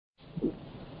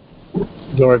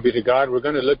Glory be to God. We're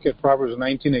going to look at Proverbs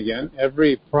 19 again.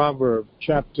 Every proverb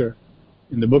chapter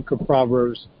in the book of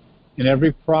Proverbs, in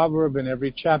every proverb and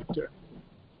every chapter,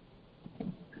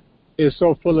 is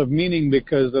so full of meaning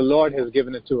because the Lord has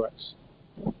given it to us.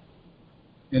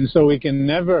 And so we can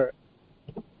never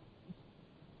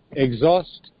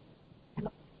exhaust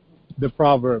the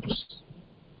Proverbs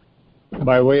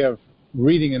by way of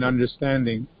reading and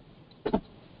understanding.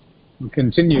 We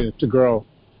continue to grow.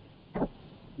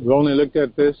 We've only looked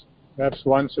at this perhaps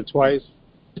once or twice.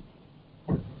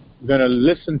 We're going to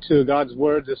listen to God's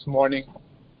word this morning.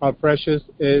 How precious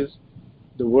is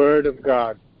the word of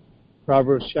God.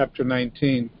 Proverbs chapter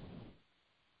 19.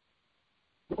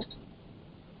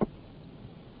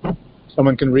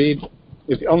 Someone can read,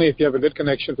 only if you have a good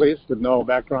connection, please, with no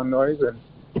background noise.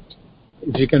 And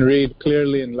if you can read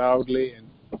clearly and loudly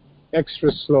and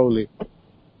extra slowly.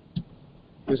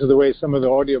 This is the way some of the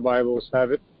audio Bibles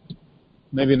have it.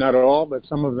 Maybe not all, but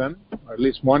some of them, or at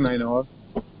least one I know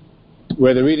of,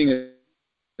 where the reading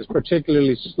is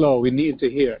particularly slow. We need to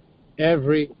hear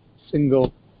every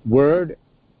single word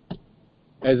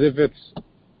as if it's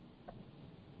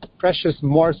precious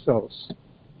morsels,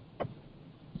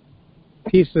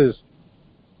 pieces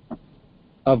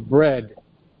of bread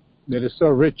that is so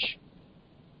rich,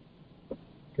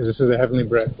 because this is the heavenly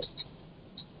bread.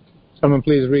 Someone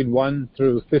please read 1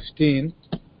 through 15,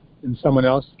 and someone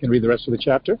else can read the rest of the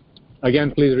chapter. Again,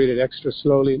 please read it extra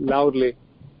slowly, loudly,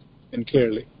 and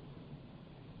clearly.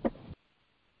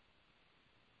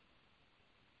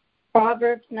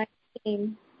 Proverbs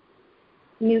 19,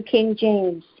 New King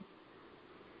James.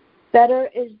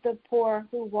 Better is the poor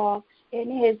who walks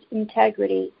in his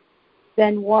integrity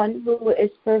than one who is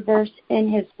perverse in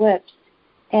his lips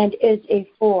and is a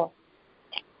fool.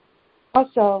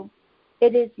 Also,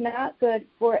 it is not good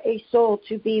for a soul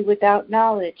to be without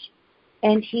knowledge,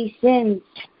 and he sins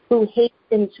who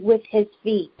hastens with his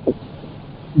feet.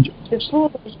 The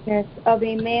foolishness of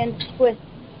a man twists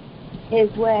his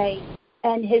way,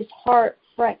 and his heart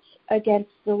frets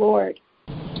against the Lord.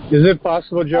 Is it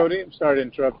possible, Jody? I'm sorry to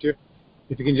interrupt you.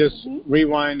 If you can just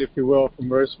rewind, if you will, from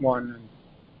verse 1. And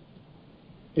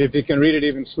if you can read it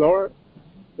even slower,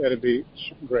 that'd be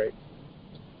great.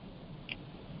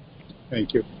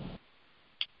 Thank you.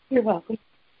 You're welcome,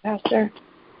 Pastor.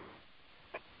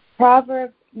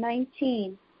 Proverbs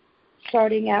 19,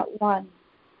 starting at 1.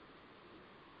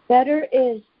 Better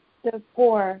is the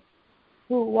poor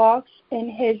who walks in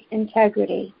his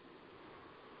integrity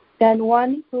than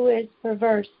one who is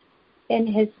perverse in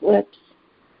his lips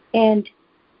and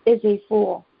is a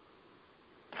fool.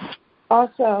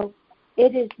 Also,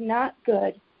 it is not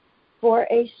good for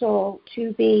a soul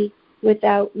to be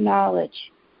without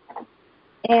knowledge,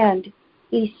 and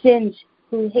he sins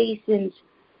who hastens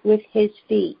with his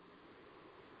feet.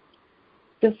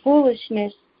 The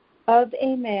foolishness of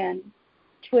a man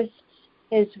twists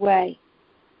his way,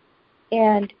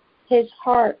 and his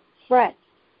heart frets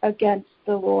against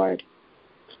the Lord.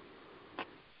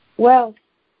 Wealth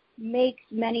makes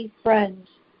many friends,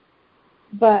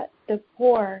 but the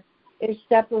poor is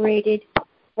separated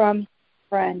from his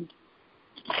friend.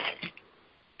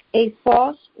 A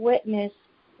false witness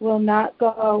will not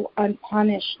go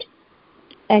unpunished,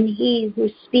 and he who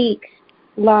speaks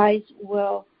lies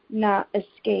will not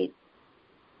escape.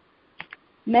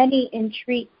 Many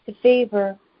entreat the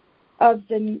favor of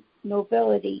the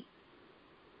nobility,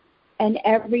 and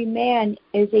every man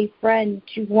is a friend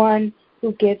to one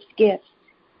who gives gifts.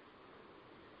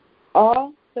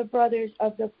 All the brothers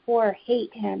of the poor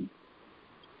hate him.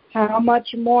 How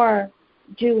much more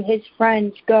do his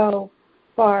friends go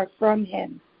far from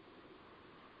him?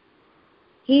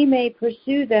 He may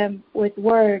pursue them with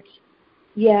words,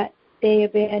 yet they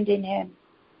abandon him.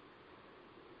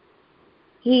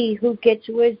 He who gets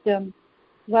wisdom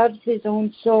loves his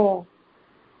own soul.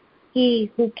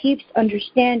 He who keeps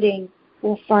understanding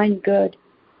will find good.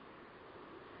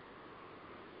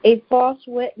 A false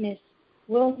witness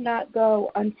will not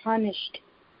go unpunished,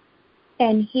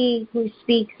 and he who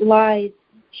speaks lies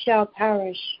shall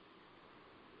perish.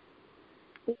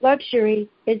 Luxury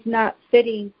is not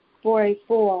fitting for a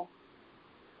fool,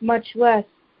 much less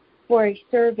for a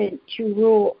servant to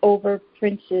rule over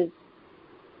princes.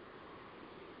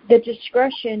 The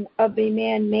discretion of a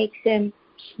man makes him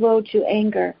slow to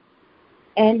anger,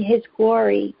 and his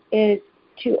glory is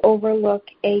to overlook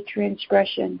a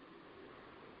transgression.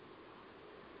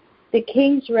 The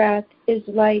king's wrath is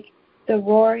like the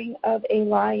roaring of a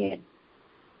lion,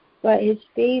 but his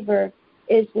favor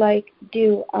is like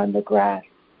dew on the grass.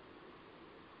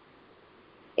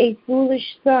 A foolish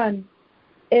son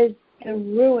is the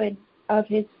ruin of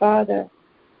his father,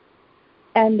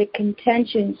 and the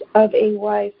contentions of a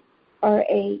wife are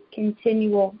a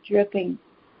continual dripping.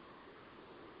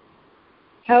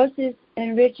 Houses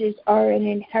and riches are an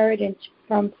inheritance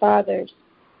from fathers,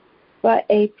 but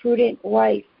a prudent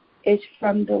wife is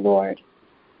from the Lord.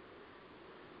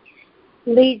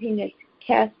 Laziness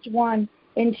casts one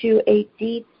into a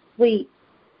deep sleep,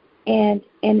 and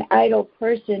an idle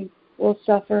person will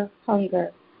suffer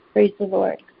hunger. Praise the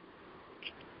Lord.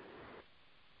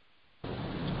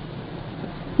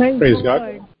 Praise God.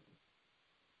 Lord.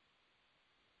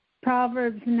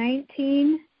 Proverbs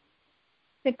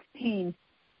 19:16,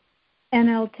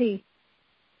 NLT.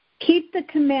 Keep the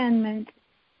commandments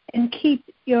and keep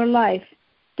your life.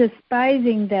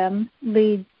 Despising them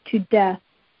leads to death.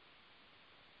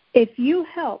 If you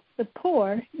help the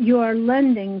poor, you are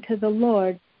lending to the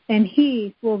Lord, and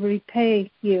He will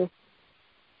repay you.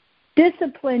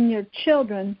 Discipline your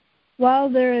children while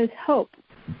there is hope.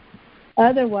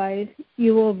 Otherwise,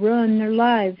 you will ruin their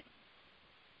lives.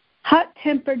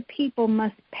 Hot-tempered people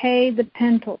must pay the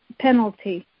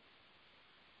penalty.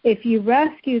 If you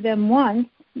rescue them once,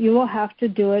 you will have to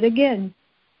do it again.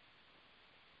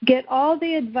 Get all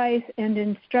the advice and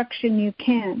instruction you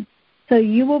can, so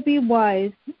you will be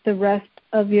wise the rest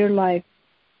of your life.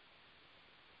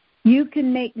 You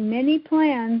can make many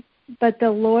plans, but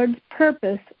the Lord's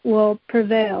purpose will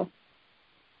prevail.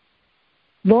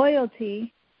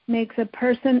 Loyalty makes a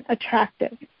person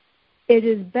attractive. It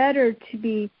is better to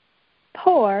be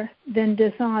poor than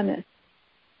dishonest.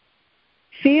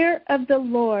 Fear of the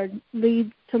Lord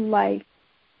leads to life,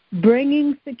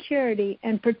 bringing security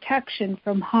and protection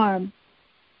from harm.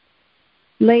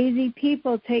 Lazy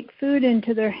people take food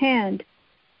into their hand,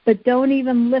 but don't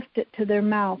even lift it to their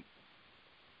mouth.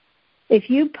 If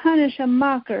you punish a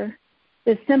mocker,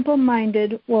 the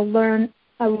simple-minded will learn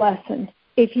a lesson.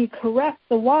 If you correct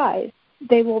the wise,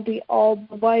 they will be all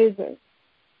the wiser.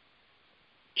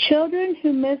 Children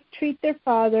who mistreat their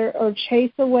father or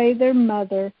chase away their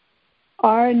mother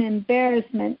are an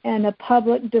embarrassment and a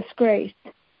public disgrace.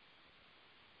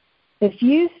 If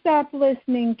you stop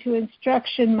listening to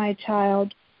instruction, my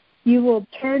child, you will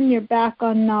turn your back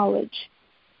on knowledge.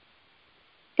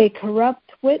 A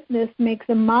corrupt witness makes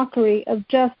a mockery of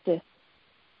justice.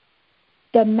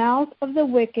 The mouth of the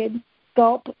wicked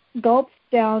gulps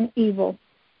down evil.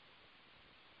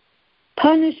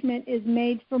 Punishment is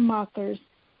made for mockers,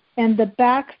 and the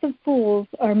backs of fools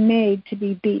are made to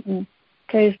be beaten.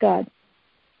 Praise God.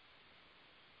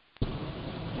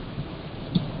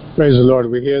 Praise the Lord.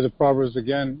 We hear the Proverbs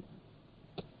again,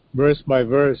 verse by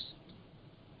verse.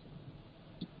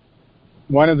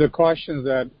 One of the cautions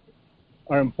that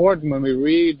are important when we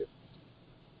read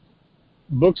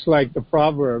books like the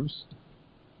Proverbs,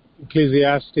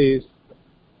 Ecclesiastes,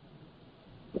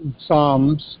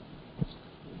 Psalms,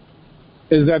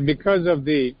 is that because of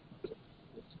the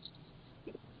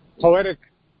poetic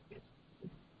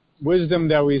wisdom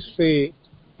that we see,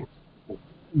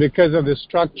 because of the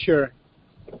structure,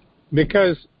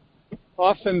 because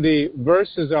often the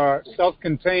verses are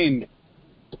self-contained,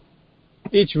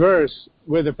 each verse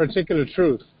with a particular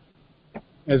truth.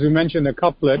 As we mentioned, a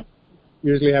couplet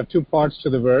usually have two parts to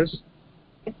the verse.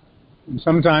 And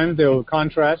sometimes they will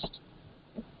contrast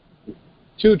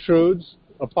two truths,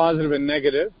 a positive and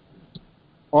negative,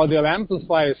 or they'll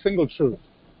amplify a single truth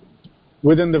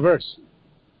within the verse.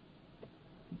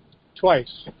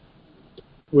 Twice,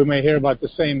 we may hear about the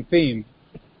same theme.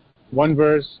 One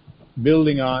verse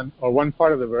building on, or one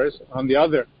part of the verse on the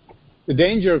other. The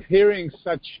danger of hearing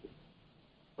such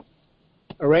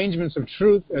arrangements of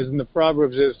truth as in the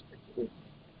Proverbs is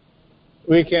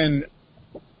we can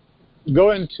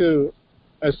go into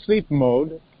a sleep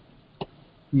mode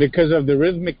because of the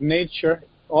rhythmic nature,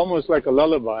 almost like a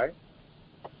lullaby,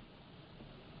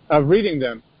 of reading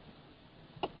them.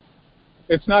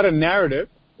 It's not a narrative,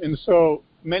 and so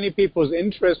many people's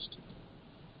interest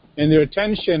and their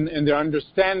attention and their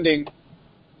understanding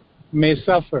may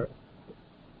suffer.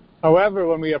 However,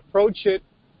 when we approach it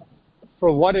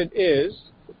for what it is,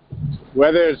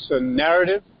 whether it's a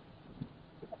narrative,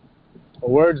 or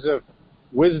words of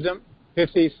wisdom,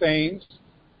 pithy sayings,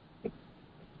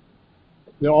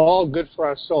 they're all good for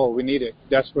our soul. We need it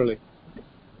desperately.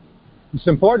 It's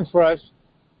important for us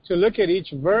to look at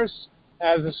each verse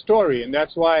as a story, and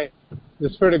that's why the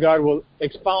Spirit of God will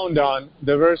expound on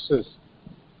the verses.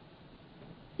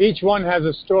 Each one has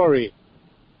a story.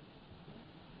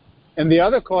 And the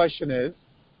other caution is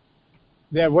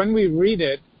that when we read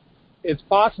it, it's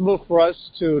possible for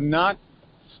us to not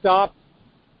stop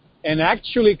and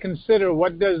actually consider,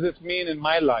 what does this mean in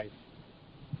my life?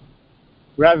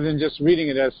 Rather than just reading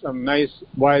it as some nice,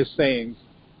 wise sayings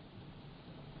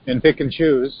and pick and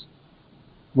choose.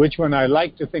 which one I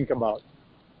like to think about.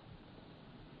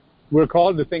 We're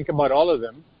called to think about all of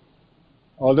them,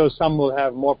 although some will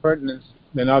have more pertinence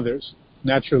than others,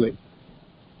 naturally.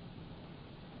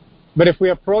 But if we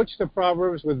approach the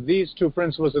Proverbs with these two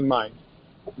principles in mind,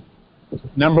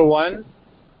 number one,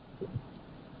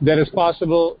 that it's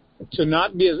possible to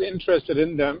not be as interested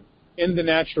in them in the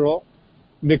natural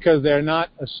because they're not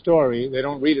a story. They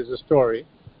don't read as a story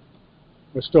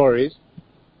or stories.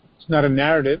 It's not a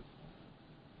narrative.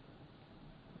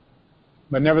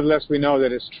 But nevertheless, we know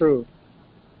that it's true.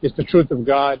 It's the truth of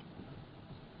God.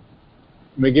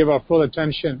 We give our full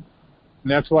attention.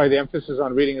 And that's why the emphasis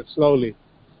on reading it slowly.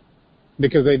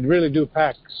 Because they really do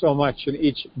pack so much in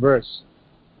each verse.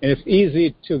 And it's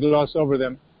easy to gloss over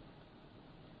them.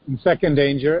 And second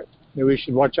danger that we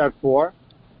should watch out for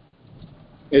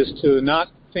is to not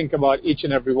think about each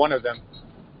and every one of them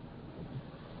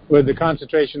with the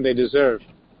concentration they deserve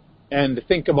and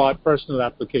think about personal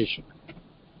application.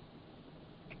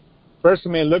 First,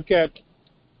 we may look at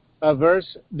a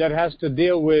verse that has to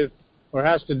deal with or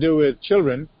has to do with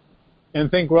children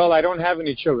and think, well, I don't have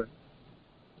any children,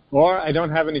 or I don't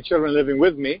have any children living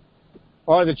with me,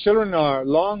 or the children are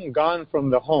long gone from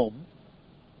the home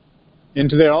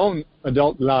into their own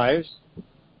adult lives.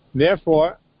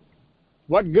 Therefore,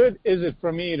 what good is it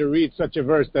for me to read such a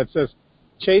verse that says,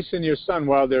 chasten your son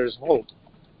while there is hope?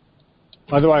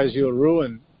 Otherwise, you'll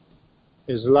ruin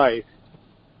his life.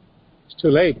 It's too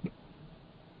late.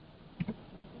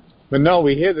 But no,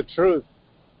 we hear the truth,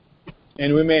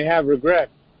 and we may have regret,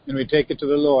 and we take it to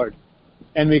the Lord,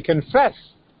 and we confess.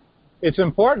 It's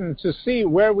important to see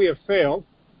where we have failed,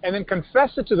 and then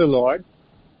confess it to the Lord,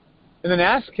 and then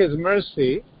ask His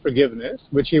mercy, forgiveness,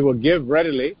 which He will give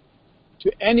readily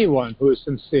to anyone who is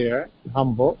sincere and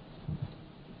humble,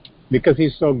 because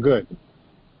He's so good.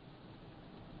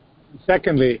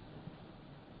 Secondly,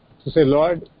 to say,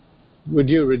 Lord, would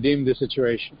you redeem the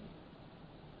situation?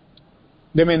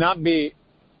 They may not be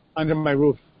under my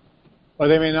roof, or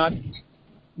they may not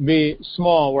be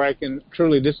small where I can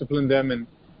truly discipline them and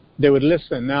they would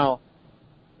listen. Now,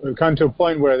 we've come to a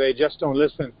point where they just don't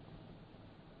listen.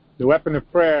 The weapon of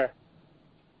prayer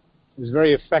is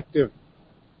very effective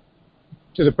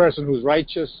to the person who's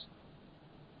righteous.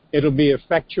 It'll be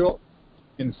effectual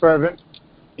and fervent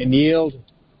and yield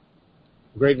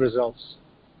great results.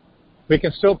 We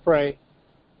can still pray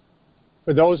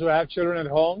for those who have children at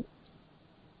home.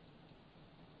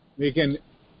 We can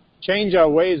change our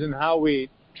ways in how we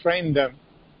train them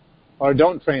or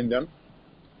don't train them.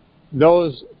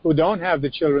 Those who don't have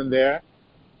the children there,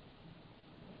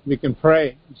 we can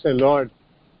pray and say, Lord,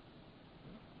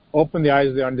 open the eyes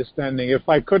of their understanding. If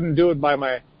I couldn't do it by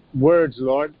my words,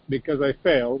 Lord, because I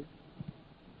failed,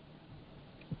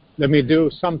 let me do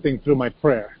something through my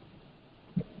prayer.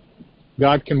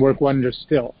 God can work wonders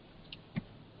still.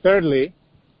 Thirdly,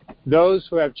 those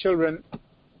who have children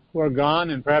who are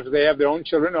gone, and perhaps they have their own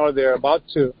children, or they're about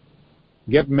to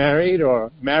get married, or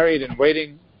married and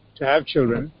waiting to have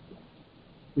children,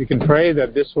 we can pray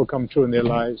that this will come true in their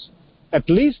lives, at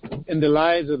least in the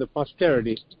lives of the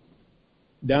posterity,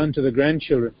 down to the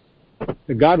grandchildren.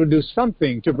 That God would do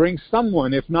something to bring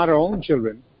someone, if not our own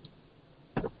children,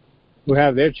 who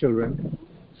have their children,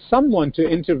 someone to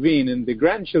intervene in the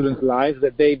grandchildren's lives,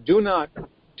 that they do not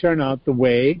turn out the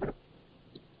way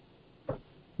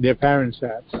their parents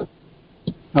have.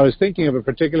 I was thinking of a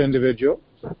particular individual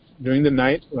during the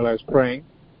night while I was praying,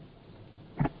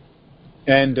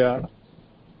 and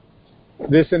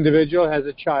this individual has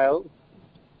a child,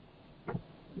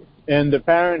 and the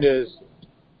parent is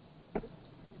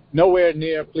nowhere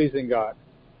near pleasing God.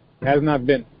 Has not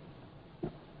been.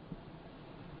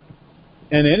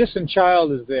 An innocent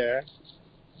child is there,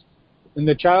 and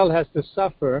the child has to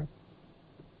suffer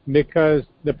because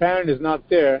the parent is not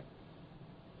there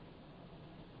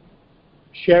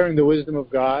sharing the wisdom of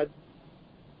God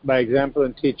by example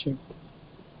and teaching.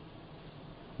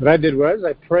 What I did was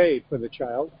I prayed for the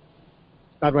child.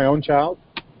 Not my own child,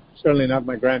 certainly not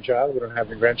my grandchild. We don't have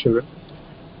any grandchildren.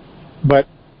 But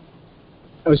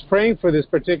I was praying for this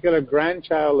particular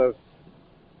grandchild of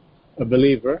a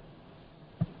believer,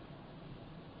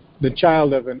 the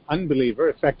child of an unbeliever,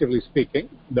 effectively speaking,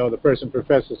 though the person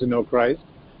professes to know Christ.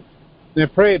 And I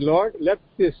prayed, Lord, let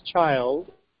this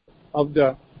child of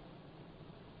the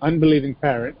unbelieving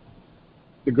parent,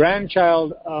 the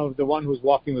grandchild of the one who's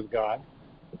walking with God,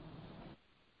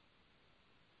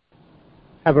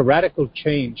 have a radical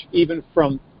change even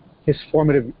from his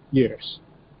formative years.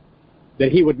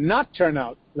 That he would not turn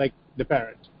out like the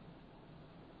parent,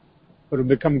 but would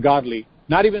become godly,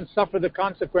 not even suffer the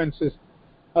consequences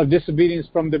of disobedience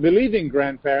from the believing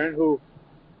grandparent who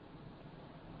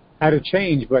had to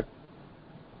change, but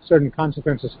certain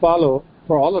consequences follow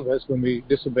for all of us when we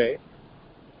disobey.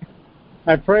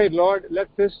 I prayed, Lord, let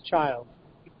this child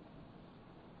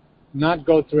not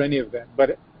go through any of that,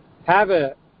 but have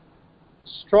a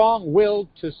strong will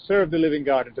to serve the living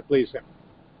God and to please Him.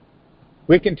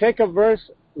 We can take a verse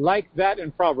like that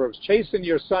in Proverbs, chasten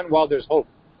your son while there's hope.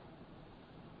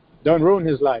 Don't ruin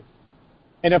his life.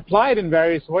 And apply it in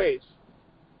various ways.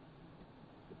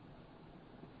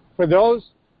 For those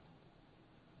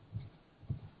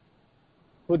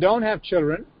who don't have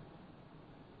children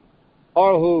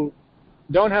or who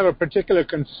don't have a particular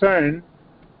concern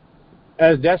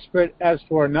as desperate as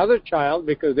for another child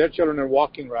because their children are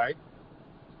walking right,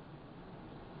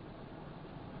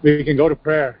 we can go to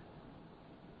prayer.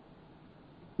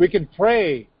 We can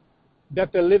pray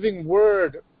that the living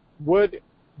word would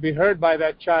be heard by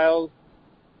that child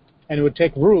and would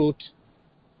take root.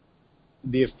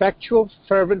 The effectual,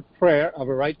 fervent prayer of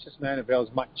a righteous man avails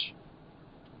much,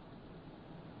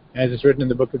 as is written in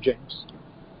the book of James.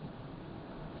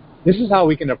 This is how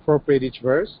we can appropriate each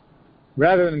verse,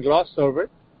 rather than gloss over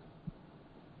it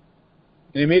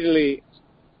and immediately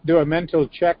do a mental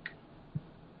check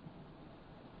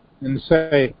and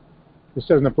say, this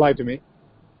doesn't apply to me.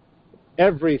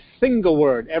 Every single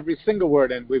word,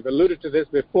 and we've alluded to this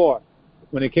before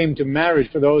when it came to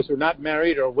marriage for those who are not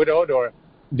married or widowed or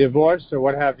divorced or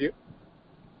what have you.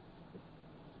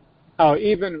 How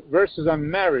even verses on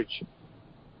marriage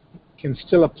can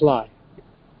still apply.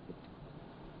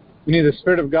 We need the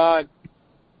Spirit of God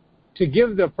to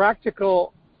give the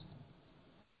practical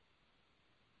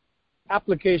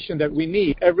application that we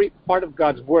need, every part of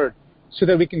God's Word, so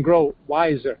that we can grow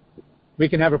wiser. We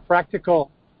can have a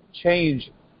practical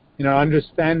change in our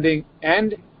understanding,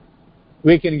 and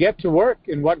we can get to work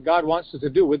in what God wants us to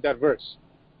do with that verse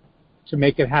to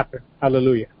make it happen.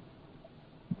 Hallelujah.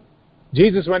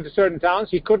 Jesus went to certain towns.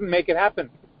 He couldn't make it happen.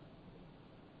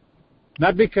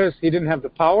 Not because he didn't have the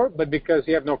power, but because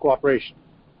he had no cooperation.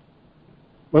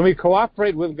 When we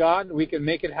cooperate with God, we can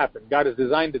make it happen. God has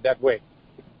designed it that way.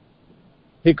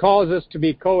 He calls us to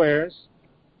be co-heirs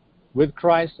with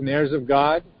Christ and heirs of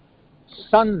God,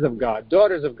 sons of God,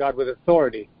 daughters of God with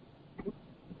authority.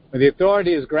 And the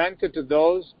authority is granted to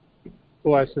those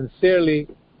who are sincerely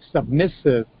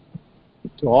submissive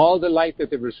to all the light that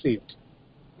they've received.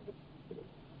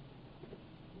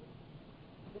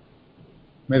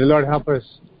 May the Lord help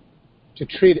us to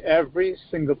treat every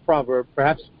single proverb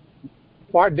perhaps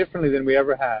far differently than we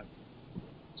ever have.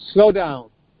 Slow down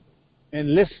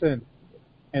and listen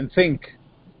and think,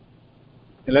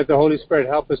 and let the Holy Spirit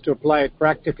help us to apply it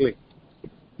practically.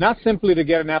 Not simply to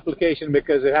get an application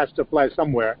because it has to apply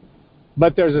somewhere,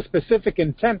 but there's a specific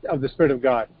intent of the Spirit of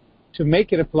God to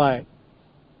make it apply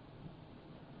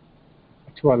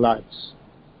to our lives.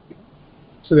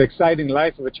 So the exciting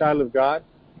life of a child of God,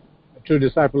 a true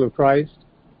disciple of Christ,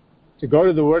 to go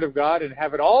to the Word of God and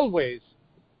have it always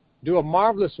do a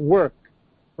marvelous work,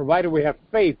 provided we have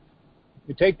faith.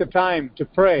 We take the time to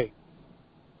pray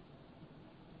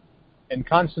and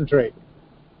concentrate,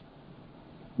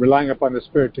 relying upon the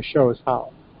Spirit to show us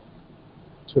how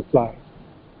to apply.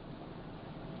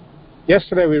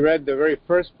 Yesterday we read the very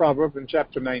first proverb in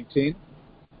chapter 19.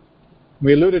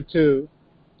 We alluded to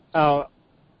how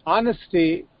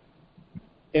honesty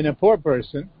in a poor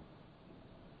person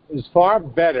is far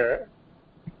better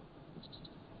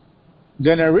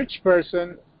than a rich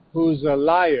person who's a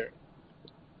liar.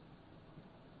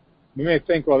 We may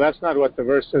think, well, that's not what the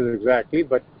verse says exactly,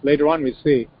 but later on we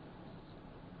see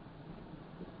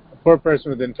a poor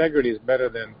person with integrity is better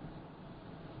than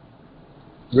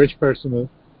a rich person with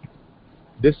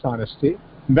dishonesty.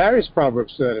 Various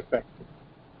proverbs to that effect.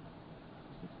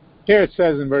 Here it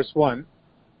says in verse 1,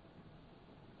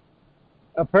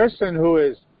 a person who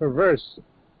is perverse,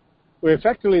 who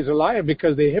effectively is a liar,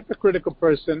 because the hypocritical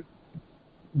person,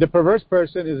 the perverse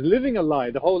person, is living a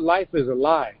lie. The whole life is a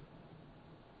lie.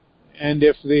 And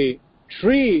if the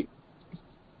tree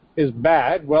is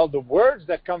bad, well, the words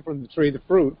that come from the tree, the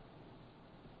fruit,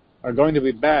 are going to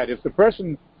be bad. If the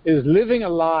person is living a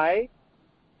lie,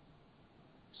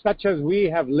 such as we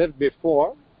have lived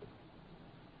before,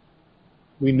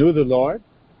 we knew the Lord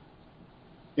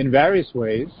in various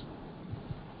ways,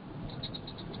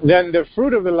 then the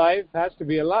fruit of the life has to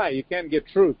be a lie. You can't get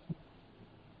truth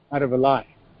out of a lie.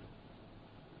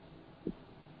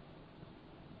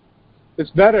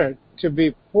 It's better to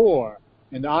be poor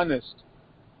and honest.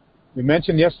 We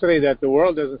mentioned yesterday that the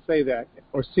world doesn't say that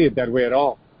or see it that way at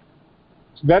all.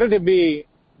 It's better to be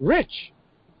rich,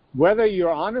 whether you're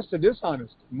honest or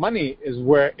dishonest. Money is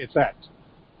where it's at.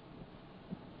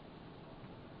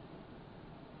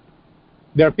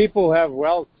 There are people who have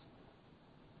wealth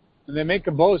and they make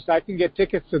a boast, I can get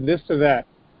tickets to this or that.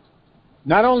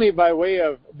 Not only by way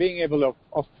of being able to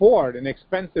afford an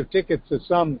expensive ticket to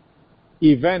some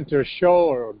event or show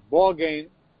or ball game,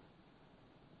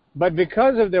 but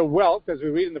because of their wealth, as we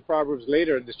read in the Proverbs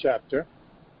later in this chapter,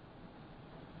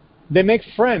 they make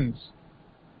friends.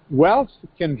 Wealth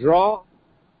can draw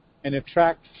and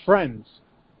attract friends.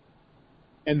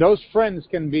 And those friends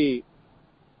can be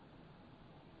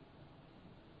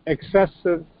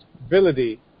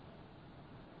accessibility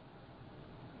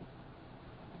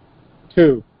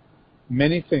to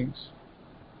many things.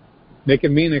 They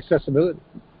can mean accessibility.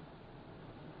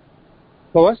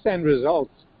 But what's the end result?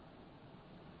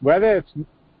 Whether it's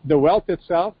the wealth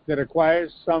itself that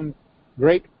acquires some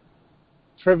great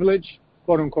privilege,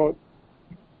 quote unquote,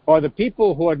 or the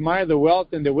people who admire the wealth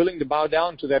and they're willing to bow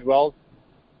down to that wealth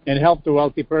and help the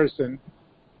wealthy person,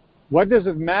 what does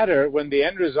it matter when the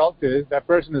end result is that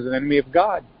person is an enemy of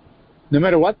God, no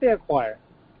matter what they acquire?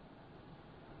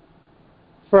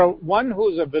 For one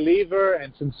who's a believer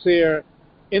and sincere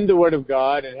in the Word of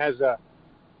God and has a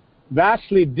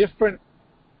vastly different,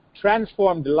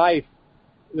 transformed life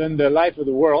than the life of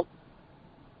the world,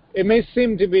 it may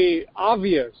seem to be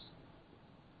obvious,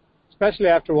 especially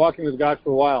after walking with God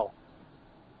for a while,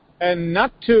 and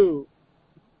not too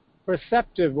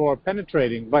perceptive or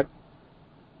penetrating, but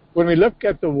when we look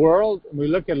at the world, and we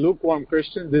look at lukewarm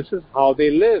Christians, this is how they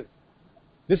live.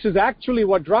 This is actually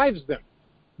what drives them.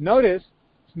 Notice,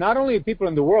 it's not only people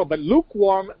in the world, but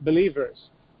lukewarm believers.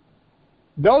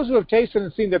 Those who have tasted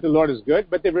and seen that the Lord is good,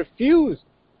 but they refuse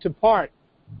to part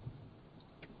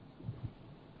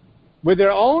with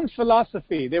their own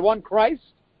philosophy. They want Christ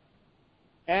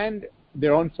and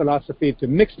their own philosophy to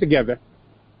mix together,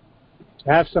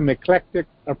 to have some eclectic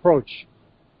approach.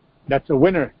 That's a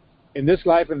winner in this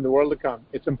life and in the world to come.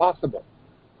 It's impossible.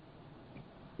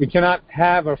 We cannot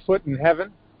have our foot in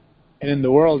heaven and in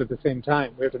the world at the same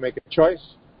time. We have to make a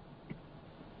choice.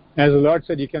 As the Lord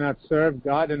said, you cannot serve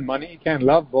God and money. You can't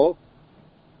love both.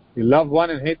 You love one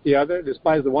and hate the other,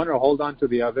 despise the one or hold on to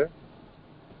the other.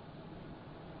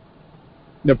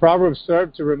 The Proverbs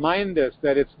serve to remind us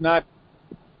that it's not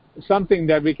something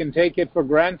that we can take it for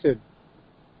granted,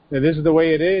 that this is the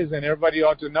way it is and everybody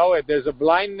ought to know it. There's a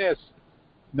blindness,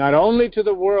 not only to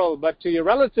the world, but to your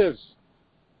relatives,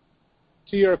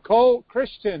 to your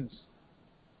co-Christians,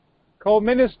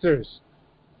 co-ministers,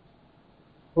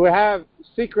 who have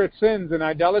secret sins and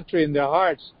idolatry in their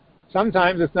hearts.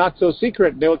 Sometimes it's not so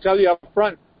secret. They will tell you up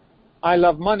front, I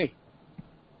love money.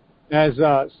 As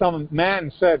some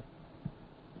man said,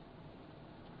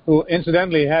 who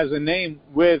incidentally has a name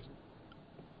with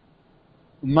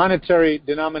monetary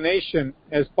denomination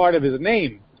as part of his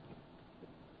name.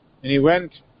 And he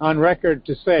went on record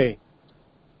to say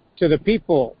to the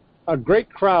people, a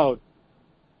great crowd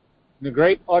in a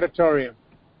great auditorium,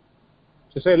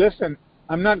 to say, listen,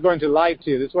 I'm not going to lie to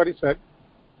you. This is what he said.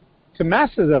 To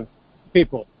masses of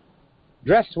people,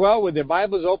 dressed well with their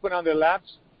Bibles open on their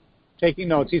laps, taking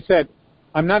notes. He said,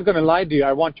 I'm not going to lie to you.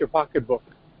 I want your pocketbook.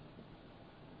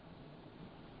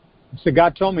 He said,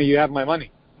 God told me you have my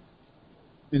money.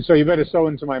 And so you better sow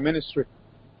into my ministry.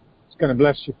 It's going to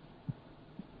bless you.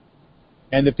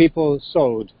 And the people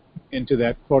sowed into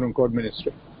that quote-unquote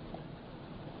ministry.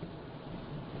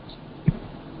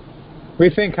 We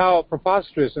think how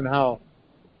preposterous and how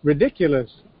ridiculous.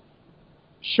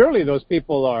 Surely those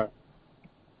people are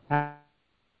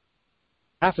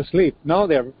half asleep. No,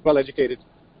 they're well educated.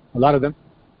 A lot of them.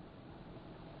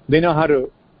 They know how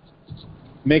to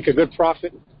make a good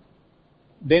profit.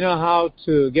 They know how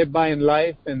to get by in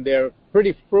life, and they're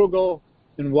pretty frugal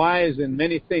and wise in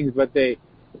many things, but they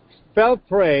fell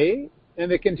prey,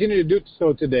 and they continue to do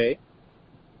so today,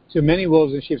 to many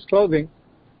wolves in sheep's clothing.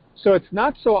 So it's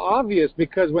not so obvious,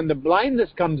 because when the blindness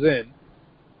comes in,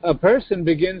 a person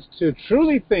begins to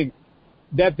truly think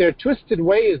that their twisted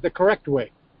way is the correct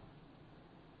way.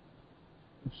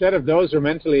 Instead of those who are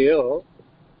mentally ill,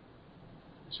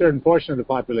 a certain portion of the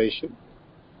population,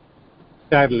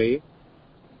 sadly,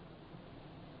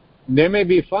 they may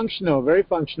be functional, very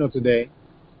functional today.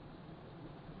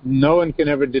 No one can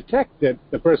ever detect that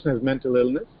the person has mental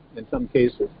illness in some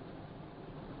cases.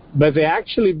 But they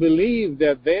actually believe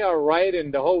that they are right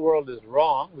and the whole world is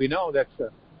wrong. We know that's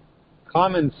a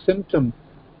common symptom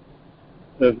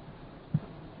of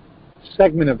a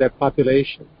segment of that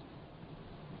population.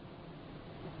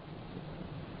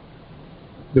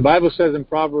 The Bible says in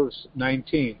Proverbs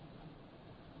 19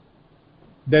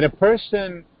 that a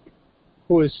person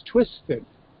who is twisted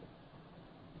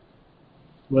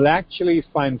will actually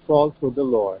find fault with the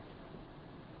Lord.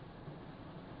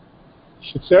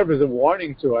 It should serve as a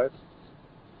warning to us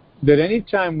that any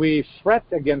time we fret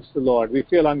against the Lord, we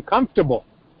feel uncomfortable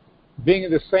being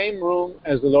in the same room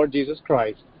as the Lord Jesus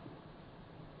Christ,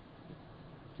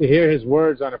 to hear His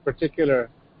words on a particular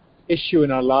issue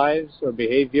in our lives or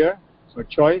behavior or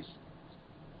choice,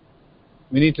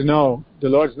 we need to know the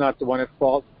Lord's not the one at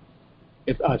fault,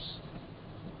 it's us.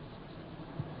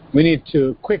 We need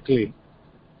to quickly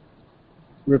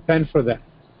repent for that.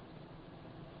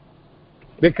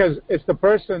 Because it's the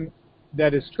person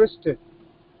that is twisted,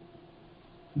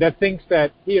 that thinks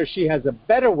that he or she has a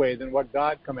better way than what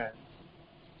God commands.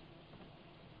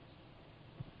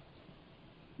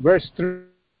 Verse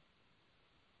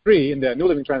 3 in the New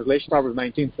Living Translation, Proverbs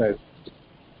 19 says,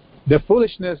 "The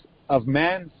foolishness of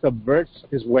man subverts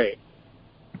his way."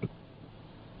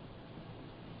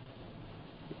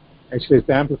 Actually, it's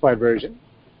the Amplified Version.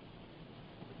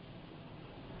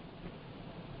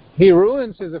 He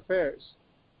ruins his affairs,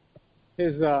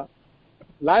 his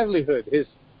livelihood, his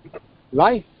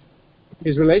life,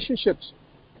 his relationships.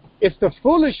 It's the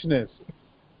foolishness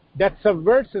that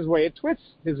subverts his way. It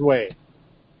twists his way.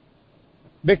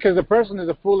 Because the person is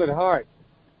a fool at heart.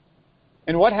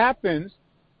 And what happens?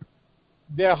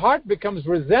 Their heart becomes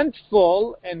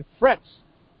resentful and frets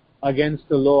against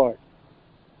the Lord.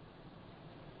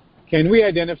 Can we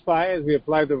identify, as we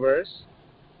apply the verse,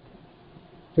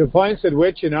 to points at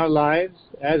which in our lives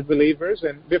as believers,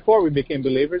 and before we became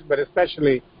believers, but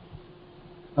especially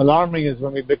alarming is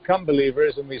when we become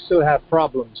believers and we still have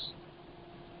problems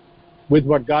with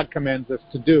what God commands us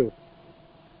to do.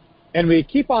 And we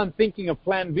keep on thinking of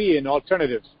plan B and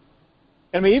alternatives.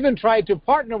 And we even try to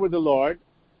partner with the Lord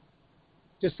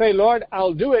to say, Lord,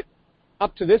 I'll do it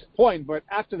up to this point, but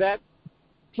after that,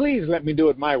 please let me do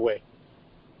it my way.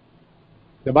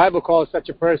 The Bible calls such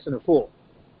a person a fool.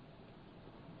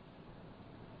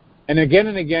 And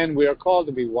again, we are called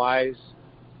to be wise,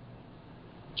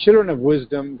 children of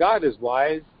wisdom. God is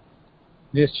wise.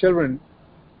 His children,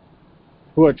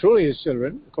 who are truly His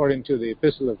children, according to the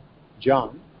Epistle of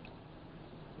John,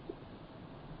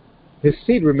 His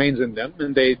seed remains in them,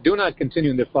 and they do not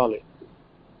continue in their folly.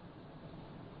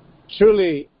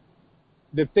 Truly,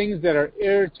 the things that are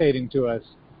irritating to us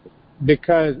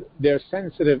because they're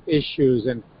sensitive issues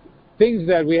and things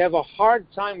that we have a hard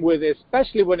time with,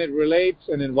 especially when it relates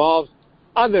and involves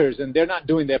others and they're not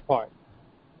doing their part.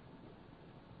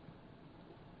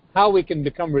 How we can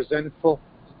become resentful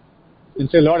and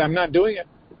say, Lord, I'm not doing it.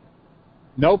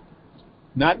 Nope,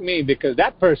 not me, because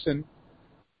that person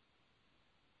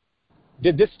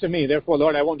did this to me. Therefore,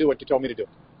 Lord, I won't do what you told me to do.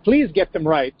 Please get them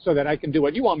right so that I can do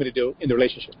what you want me to do in the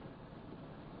relationship.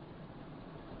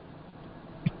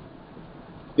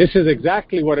 This is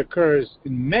exactly what occurs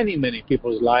in many, many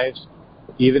people's lives,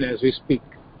 even as we speak.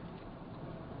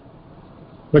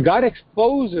 But God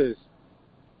exposes,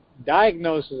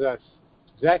 diagnoses us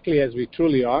exactly as we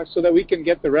truly are so that we can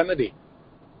get the remedy.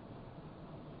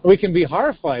 We can be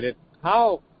horrified at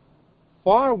how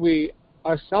far we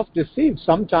are self-deceived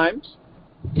sometimes,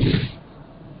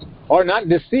 or not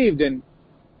deceived and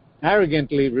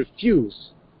arrogantly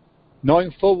refuse,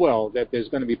 knowing full well that there's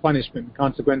going to be punishment and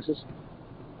consequences,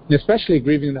 and especially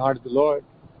grieving the heart of the Lord.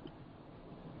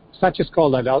 Such is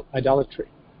called idolatry.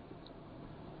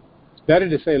 It's better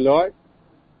to say, Lord,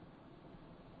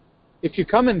 if you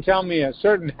come and tell me a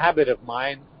certain habit of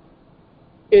mine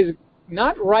is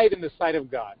not right in the sight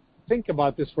of God, think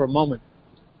about this for a moment.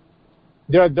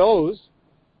 There are those,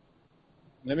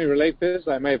 let me relate this,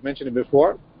 I may have mentioned it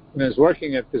before, when I was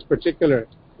working at this particular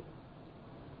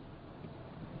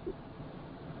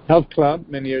health club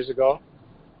many years ago.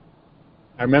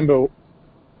 I remember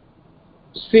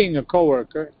seeing a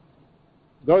coworker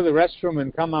go to the restroom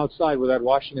and come outside without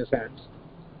washing his hands.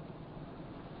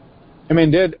 I mean,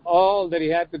 did all that he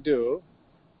had to do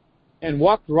and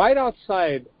walked right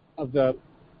outside of the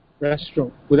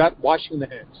restroom without washing the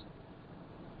hands.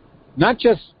 Not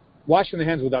just washing the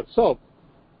hands without soap.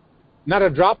 Not a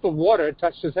drop of water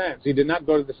touched his hands. He did not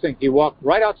go to the sink. He walked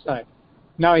right outside.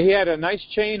 Now, he had a nice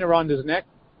chain around his neck.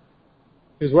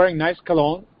 He was wearing nice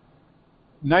cologne,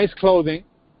 nice clothing,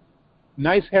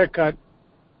 nice haircut,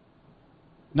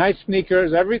 nice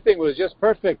sneakers. Everything was just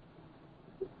perfect.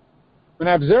 When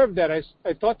I observed that,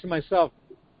 I thought to myself,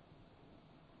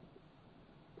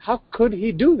 how could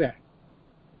he do that?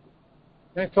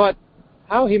 And I thought,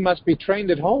 how he must be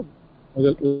trained at home, or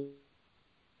the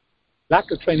lack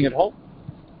of training at home,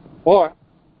 or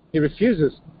he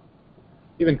refuses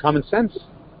even common sense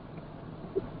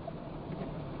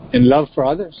and love for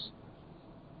others,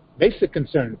 basic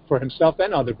concern for himself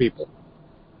and other people.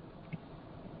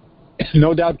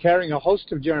 No doubt carrying a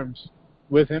host of germs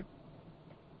with him.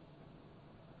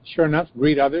 Sure enough,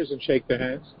 greet others and shake their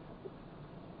hands.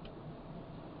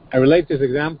 I relate this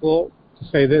example to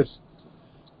say this.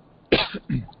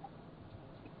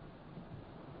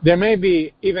 There may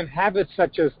be even habits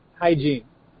such as hygiene.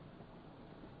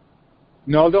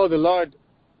 And although the Lord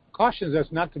cautions us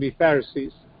not to be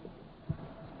Pharisees,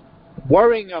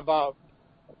 worrying about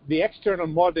the external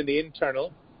more than the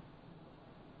internal,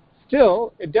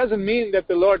 still, it doesn't mean that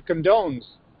the Lord condones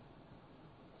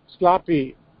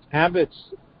sloppy habits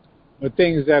or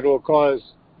things that will cause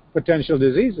potential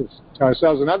diseases to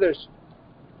ourselves and others.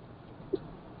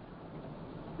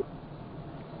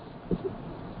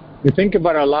 We think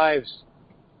about our lives.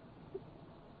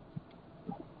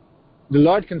 The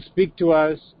Lord can speak to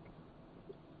us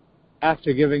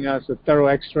after giving us a thorough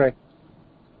x-ray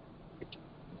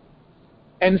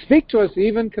and speak to us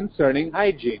even concerning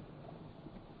hygiene,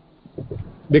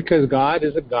 because God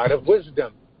is a God of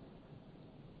wisdom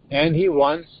and He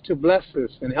wants to bless us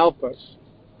and help us,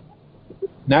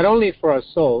 not only for our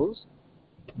souls,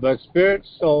 but spirit,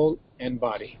 soul, and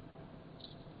body.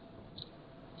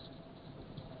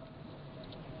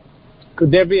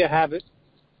 Could there be a habit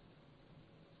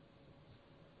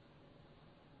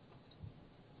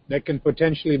that can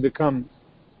potentially become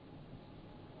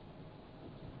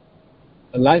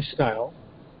a lifestyle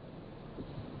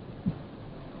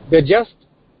that just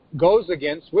goes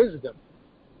against wisdom?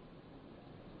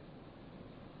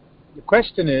 The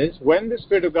question is, when the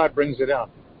Spirit of God brings it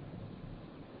up,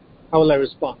 how will I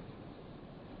respond?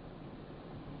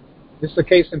 This is a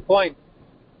case in point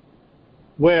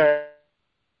where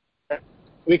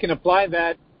we can apply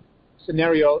that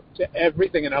scenario to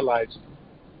everything in our lives.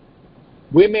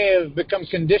 We may have become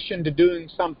conditioned to doing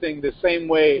something the same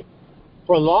way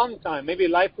for a long time, maybe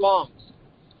lifelong.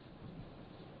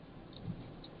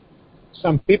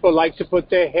 Some people like to put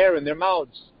their hair in their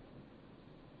mouths.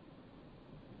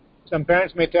 Some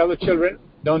parents may tell the children,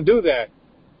 don't do that.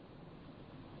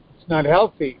 It's not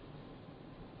healthy.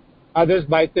 Others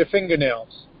bite their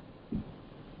fingernails.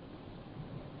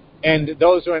 And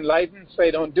those who are enlightened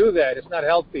say, don't do that. It's not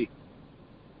healthy.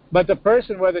 But the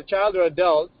person, whether child or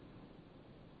adult,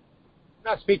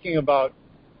 I'm not speaking about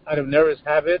out of nervous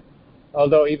habit,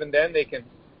 although even then they can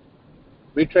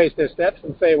retrace their steps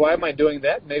and say, why am I doing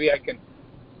that? Maybe I can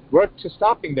work to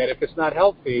stopping that if it's not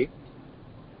healthy.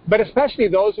 But especially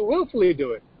those who willfully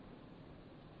do it,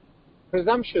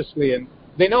 presumptuously, and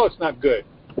they know it's not good.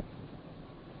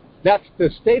 That's the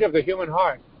state of the human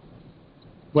heart.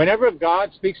 Whenever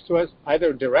God speaks to us,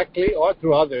 either directly or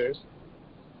through others,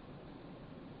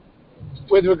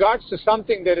 with regards to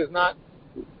something that is not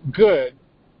good,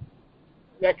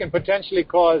 that can potentially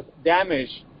cause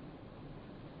damage,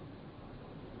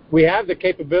 we have the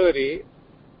capability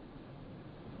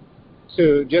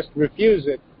to just refuse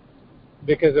it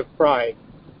because of pride.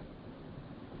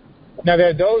 Now, there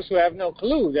are those who have no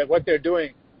clue that what they're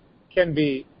doing can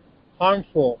be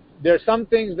harmful. There are some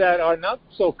things that are not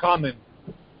so common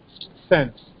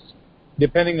sense,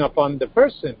 depending upon the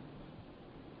person.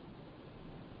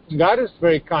 God is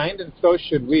very kind, and so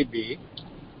should we be.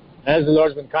 As the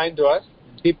Lord's been kind to us,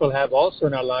 and people have also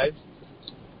in our lives,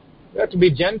 we have to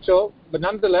be gentle, but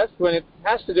nonetheless, when it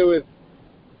has to do with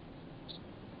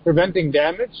preventing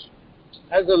damage,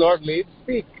 as the Lord leads,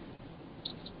 speak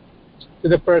to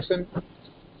the person,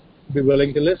 be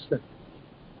willing to listen.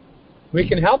 We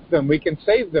can help them, we can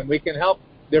save them, we can help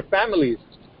their families.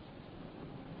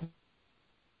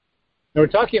 Now, we're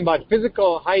talking about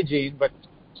physical hygiene, but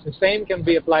the same can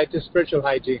be applied to spiritual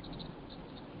hygiene.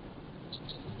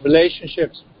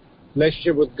 Relationship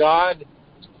with God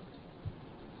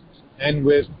and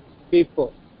with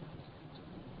people.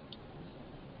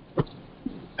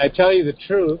 I tell you the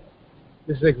truth,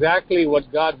 this is exactly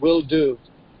what God will do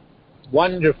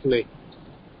wonderfully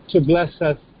to bless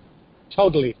us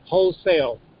totally,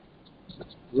 wholesale,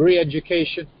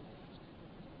 re-education,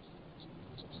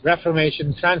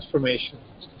 reformation, transformation,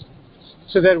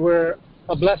 so that we're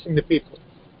a blessing to people.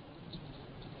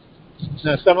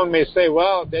 Now, someone may say,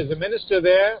 well, there's a minister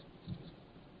there,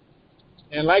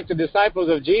 and like the disciples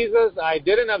of Jesus, I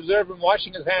didn't observe him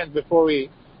washing his hands before we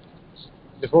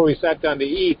sat down to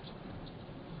eat.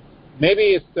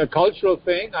 Maybe it's a cultural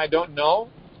thing, I don't know.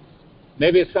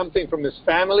 Maybe it's something from his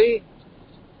family.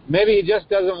 Maybe he just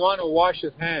doesn't want to wash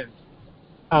his hands.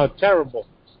 How terrible.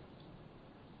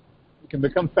 We can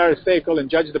become pharisaical and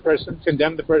judge the person,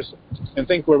 condemn the person, and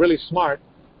think we're really smart.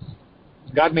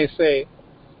 God may say,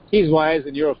 he's wise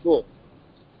and you're a fool.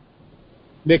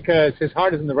 Because his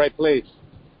heart is in the right place.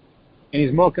 And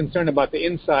he's more concerned about the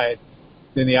inside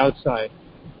than the outside.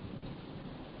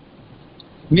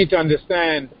 We need to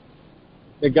understand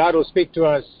that God will speak to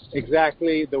us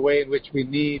exactly the way in which we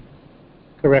need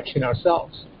correction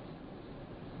ourselves.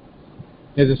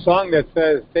 There's a song that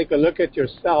says, take a look at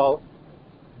yourself,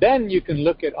 then you can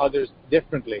look at others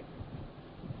differently.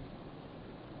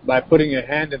 By putting your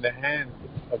hand in the hand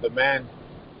of the man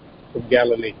from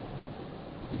Galilee.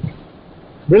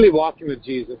 Really walking with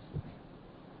Jesus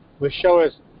will show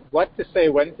us what to say,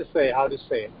 when to say, how to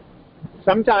say it.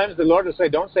 Sometimes the Lord will say,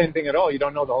 don't say anything at all. You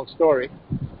don't know the whole story.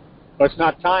 Or it's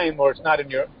not time, or it's not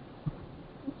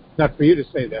for you to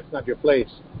say that. It's not your place.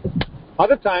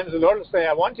 Other times the Lord will say,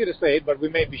 I want you to say it, but we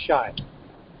may be shy.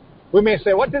 We may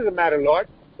say, what does it matter, Lord?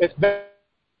 It's best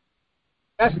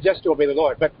just to obey the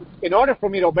Lord. But in order for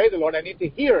me to obey the Lord, I need to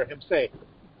hear Him say,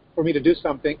 for me to do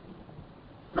something,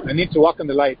 I need to walk in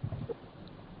the light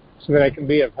so that I can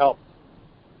be of help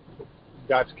in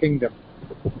God's kingdom.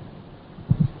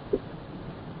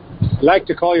 I'd like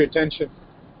to call your attention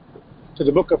to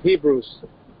the book of Hebrews,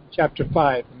 chapter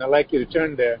 5, and I'd like you to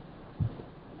turn there.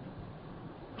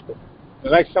 I'd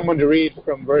like someone to read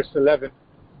from verse 11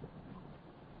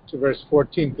 to verse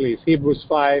 14, please. Hebrews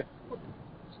 5,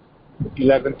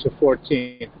 11 to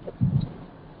 14.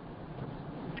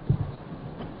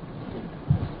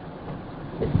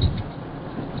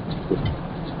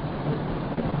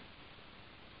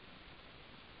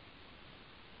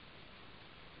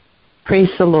 Praise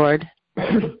the Lord.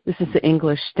 This is the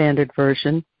English Standard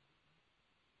Version.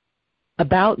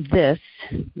 About this,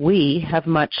 we have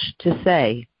much to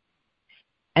say,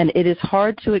 and it is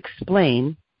hard to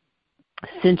explain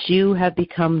since you have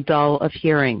become dull of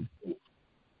hearing.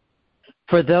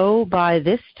 For though by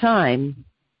this time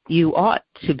you ought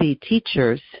to be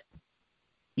teachers,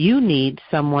 you need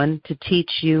someone to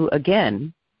teach you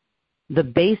again the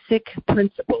basic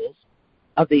principles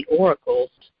of the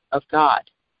oracles of God.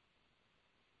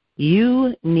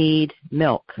 You need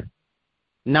milk,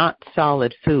 not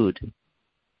solid food.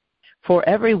 For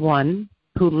everyone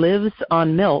who lives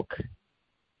on milk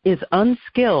is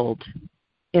unskilled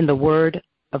in the word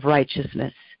of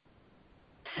righteousness,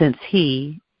 since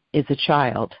he is a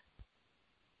child.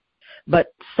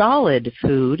 But solid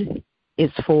food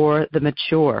is for the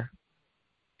mature,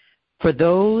 for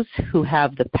those who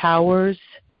have the powers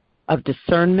of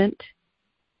discernment,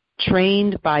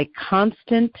 trained by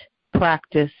constant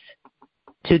practice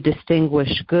to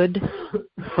distinguish good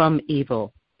from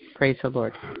evil. Praise the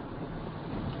Lord.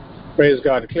 Praise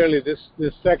God. Clearly this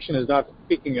section is not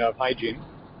speaking of hygiene.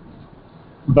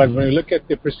 But when we look at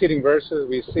the preceding verses,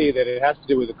 we see that it has to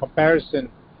do with the comparison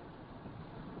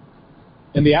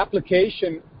and the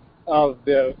application of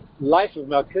the life of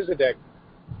Melchizedek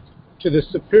to the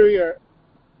superior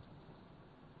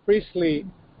priestly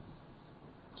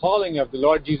calling of the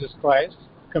Lord Jesus Christ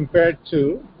compared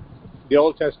to the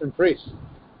Old Testament priest.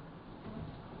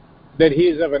 That he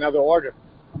is of another order.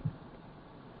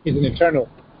 He's an eternal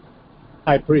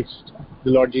high priest,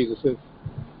 the Lord Jesus is.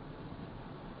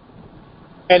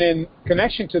 And in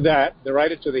connection to that, the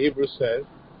writer to the Hebrews says,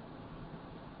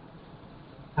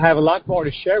 I have a lot more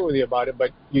to share with you about it,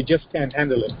 but you just can't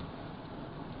handle it.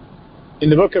 In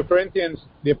the book of Corinthians,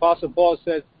 the Apostle Paul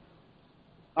says,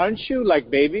 aren't you like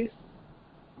babies?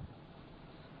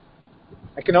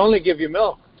 I can only give you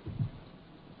milk.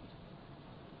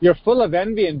 You're full of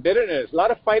envy and bitterness, a lot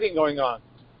of fighting going on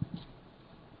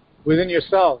within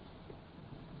yourself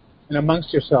and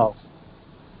amongst yourself.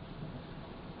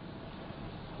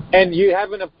 And you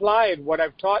haven't applied what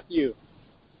I've taught you.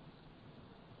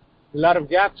 A lot of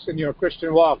gaps in your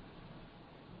Christian walk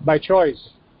by choice.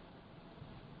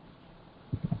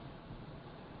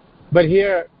 But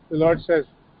here the Lord says,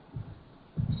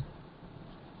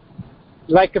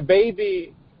 like a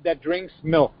baby that drinks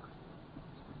milk.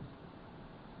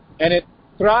 And it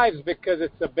thrives because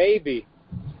it's a baby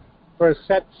for a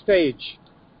set stage,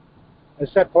 a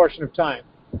set portion of time.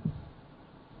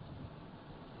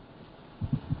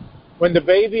 When the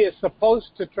baby is supposed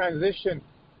to transition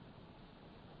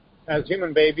as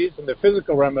human babies in the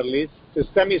physical realm at least to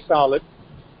semi-solid,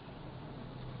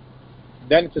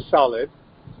 then to solid,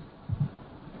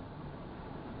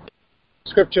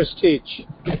 scriptures teach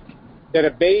that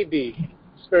a baby,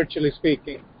 spiritually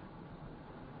speaking,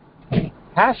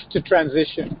 has to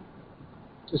transition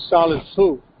to solid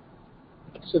food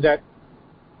so that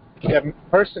the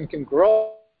person can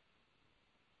grow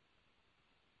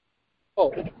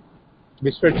to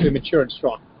be spiritually mature and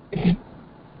strong.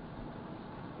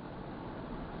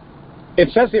 It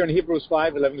says here in Hebrews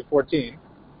 5, 11 to 14,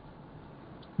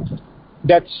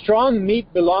 that strong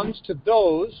meat belongs to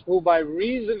those who by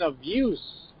reason of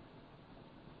use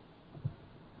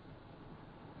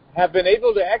have been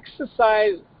able to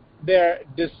exercise their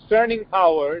discerning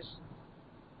powers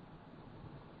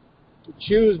to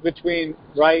choose between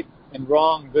right and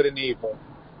wrong, good and evil.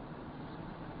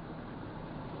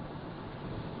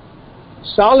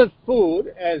 solid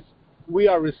food, as we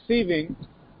are receiving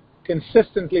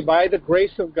consistently by the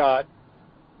grace of God,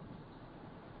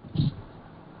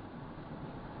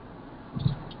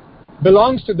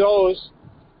 belongs to those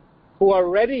who are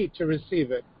ready to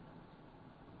receive it.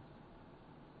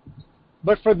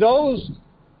 But for those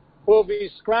who will be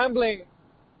scrambling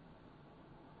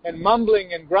and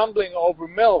mumbling and grumbling over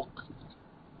milk,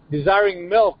 desiring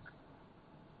milk,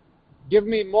 give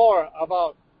me more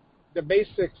about the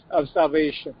basics of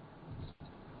salvation.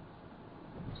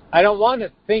 I don't want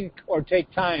to think or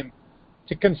take time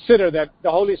to consider that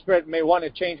the Holy Spirit may want to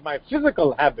change my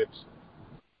physical habits,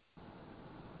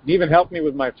 even help me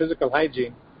with my physical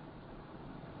hygiene.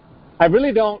 I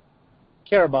really don't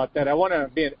care about that. I want to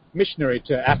be a missionary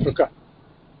to Africa.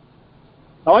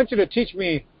 I want you to teach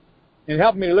me and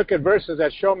help me to look at verses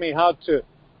that show me how to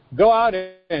go out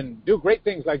and do great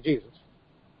things like Jesus.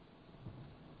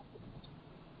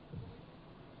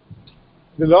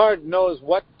 The Lord knows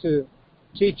what to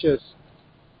teach us,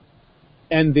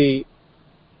 and the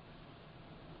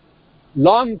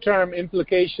long-term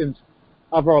implications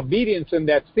of our obedience in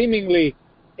that seemingly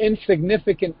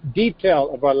insignificant detail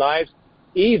of our lives,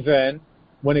 even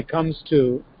when it comes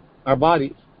to our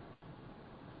bodies.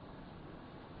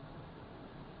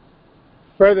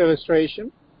 Further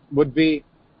illustration would be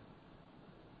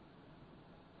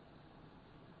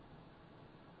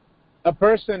a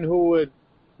person who would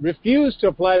refuse to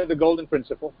apply the golden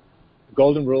principle, the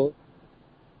golden rule,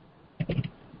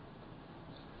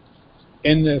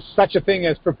 in such a thing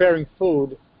as preparing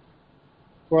food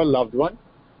for a loved one.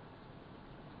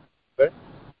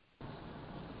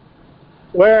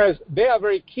 Whereas they are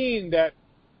very keen that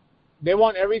they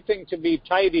want everything to be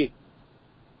tidy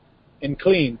and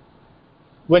clean.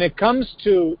 When it comes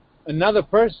to another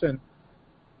person,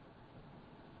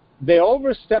 they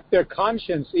overstep their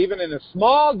conscience even in a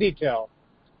small detail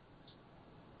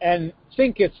and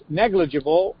think it's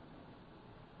negligible,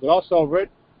 gloss over it,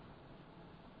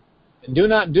 and do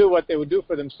not do what they would do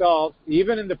for themselves,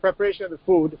 even in the preparation of the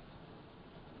food,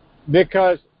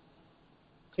 because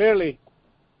clearly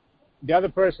the other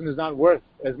person is not worth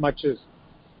as much as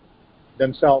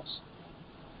themselves,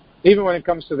 even when it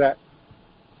comes to that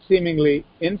seemingly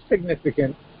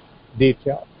insignificant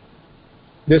detail.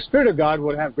 The Spirit of God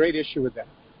would have great issue with that.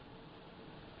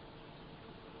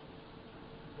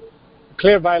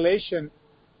 Clear violation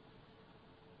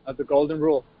of the golden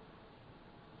rule.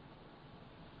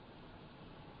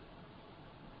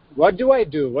 What do I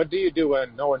do? What do you do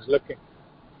when no one's looking?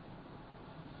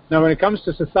 Now, when it comes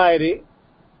to society,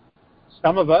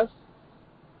 some of us,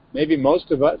 maybe most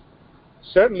of us,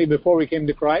 certainly before we came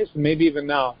to Christ, and maybe even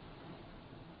now,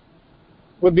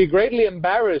 would be greatly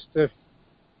embarrassed if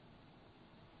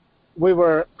we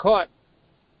were caught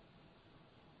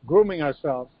grooming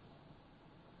ourselves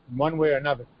in one way or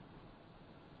another,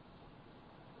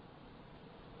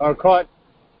 or caught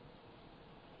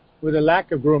with a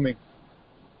lack of grooming.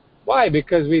 Why?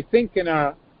 Because we think in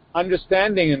our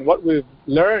understanding and what we've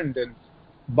learned and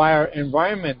by our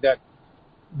environment that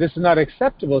this is not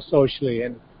acceptable socially,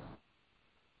 and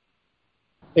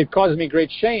it causes me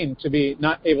great shame to be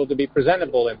not able to be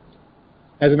presentable. And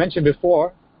as I mentioned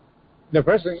before, the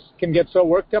person can get so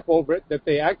worked up over it that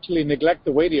they actually neglect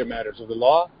the weightier matters of the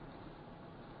law,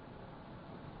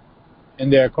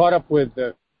 and they're caught up with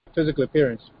the physical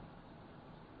appearance.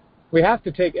 We have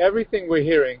to take everything we're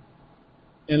hearing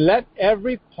and let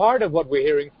every part of what we're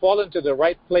hearing fall into the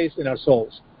right place in our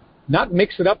souls. Not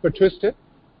mix it up or twist it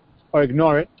or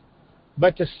ignore it,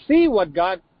 but to see what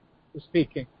God is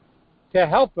speaking, to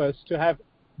help us to have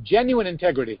genuine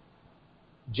integrity,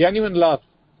 genuine love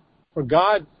for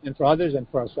God and for others and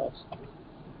for ourselves.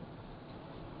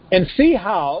 And see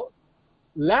how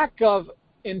lack of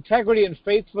integrity and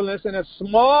faithfulness in a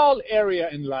small area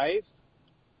in life,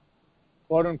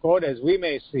 quote unquote, as we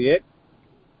may see it,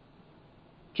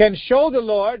 can show the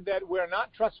Lord that we're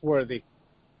not trustworthy.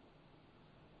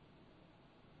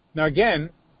 Now again,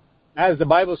 as the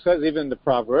Bible says, even in the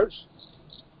Proverbs,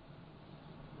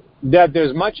 that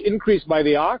there's much increase by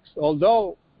the ox,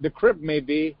 although the crib may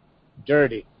be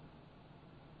dirty.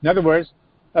 In other words,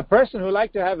 a person who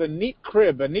likes to have a neat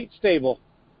crib, a neat stable,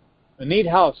 a neat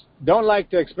house, don't like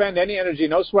to expend any energy,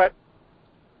 no sweat,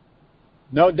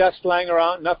 no dust flying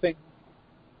around, nothing,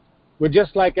 would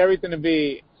just like everything to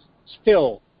be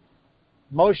still,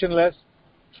 motionless,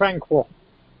 tranquil,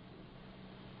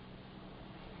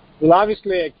 will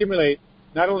obviously accumulate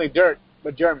not only dirt,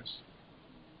 but germs.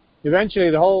 Eventually,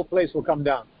 the whole place will come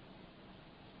down.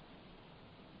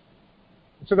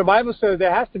 So the Bible says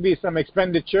there has to be some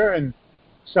expenditure and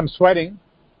some sweating,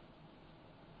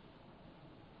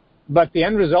 but the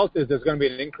end result is there's going to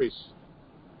be an increase.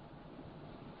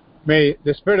 May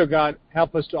the Spirit of God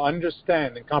help us to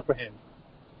understand and comprehend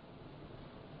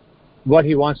what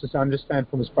He wants us to understand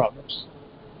from His Proverbs.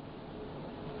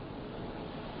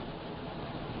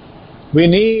 We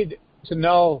need to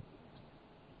know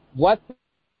what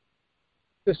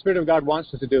the Spirit of God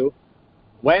wants us to do,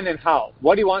 when and how.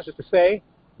 What He wants us to say,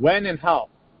 when and how.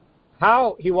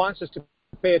 How He wants us to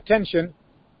pay attention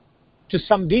to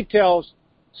some details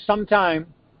sometime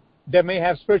that may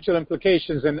have spiritual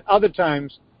implications, and other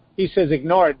times He says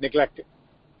ignore it, neglect it.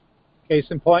 Case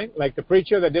in point, like the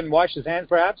preacher that didn't wash his hands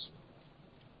perhaps.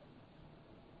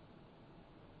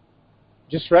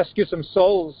 Just rescue some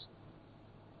souls.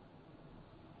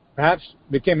 Perhaps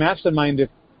became absent-minded.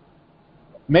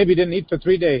 Maybe didn't eat for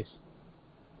 3 days.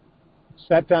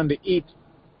 Sat down to eat.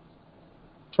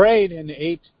 Prayed and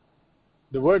ate.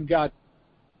 The Word got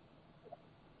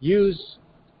used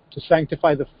to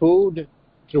sanctify the food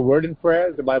through word and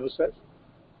prayer, the Bible says.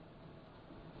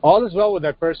 All is well with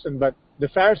that person, but the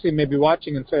Pharisee may be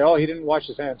watching and say, oh, he didn't wash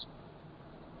his hands.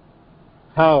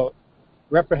 How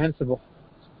reprehensible.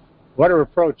 What a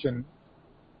reproach, and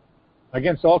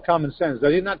against all common sense.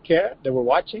 Does he not care that we're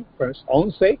watching for his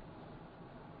own sake?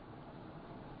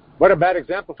 What a bad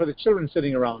example for the children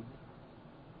sitting around.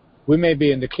 We may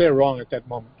be in the clear wrong at that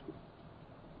moment.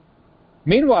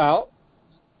 Meanwhile,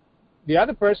 the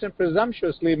other person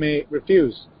presumptuously may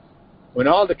refuse when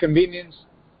all the convenience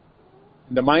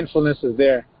and the mindfulness is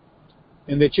there,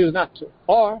 and they choose not to.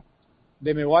 Or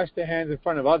they may wash their hands in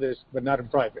front of others, but not in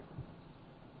private.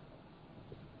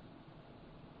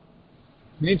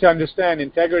 We need to understand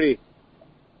integrity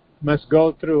must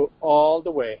go through all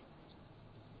the way.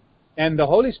 And the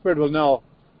Holy Spirit will know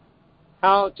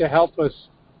how to help us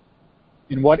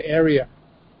in what area.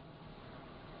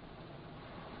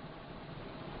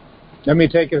 Let me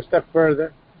take it a step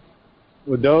further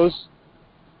with those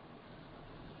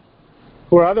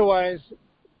who are otherwise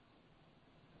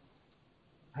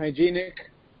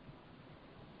hygienic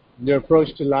in their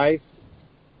approach to life,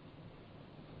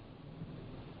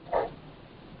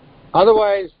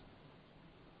 otherwise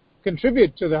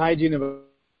contribute to the hygiene of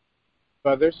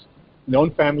others,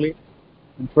 known family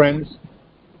and friends,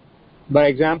 by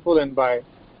example and by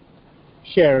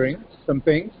sharing some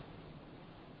things.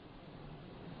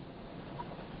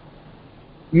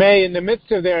 May, in the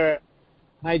midst of their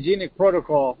hygienic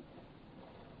protocol,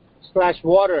 splash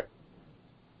water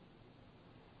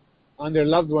on their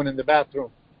loved one in the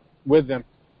bathroom with them,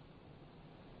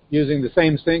 using the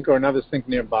same sink or another sink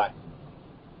nearby.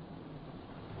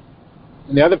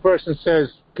 And the other person says,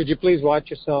 could you please watch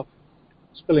yourself?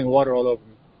 Spilling water all over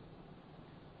me.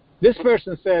 This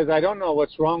person says, I don't know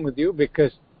what's wrong with you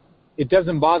because it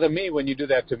doesn't bother me when you do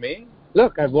that to me.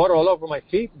 Look, I have water all over my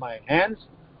feet, my hands,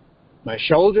 my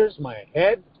shoulders, my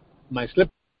head, my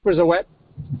slippers are wet.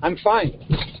 I'm fine.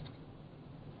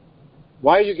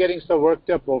 Why are you getting so worked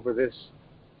up over this?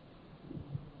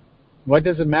 What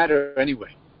does it matter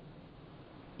anyway?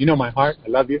 You know my heart. I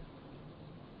love you.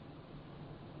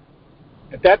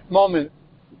 At that moment,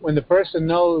 when the person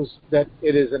knows that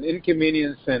it is an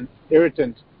inconvenience and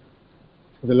irritant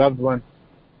for the loved one,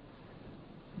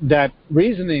 that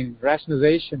reasoning,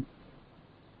 rationalization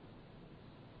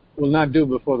will not do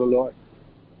before the Lord.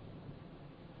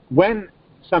 When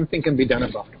something can be done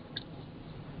about it.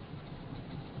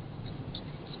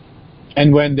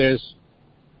 And when there's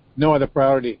no other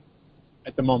priority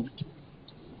at the moment.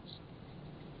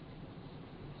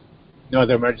 No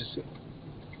other emergency.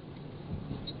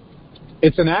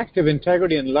 It's an act of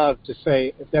integrity and love to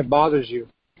say, if that bothers you,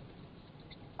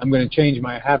 I'm going to change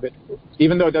my habit,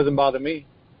 even though it doesn't bother me.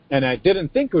 And I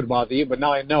didn't think it would bother you, but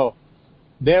now I know.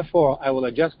 Therefore, I will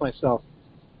adjust myself.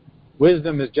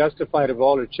 Wisdom is justified of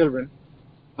all her children.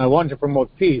 I want to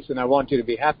promote peace, and I want you to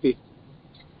be happy.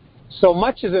 So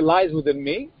much as it lies within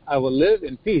me, I will live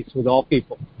in peace with all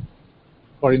people,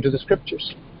 according to the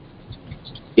Scriptures.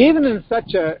 Even in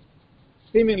such a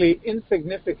seemingly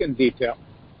insignificant detail,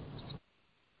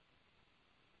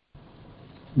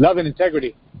 love and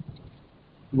integrity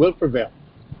will prevail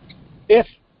if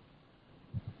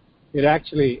it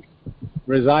actually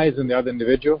resides in the other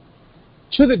individual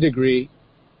to the degree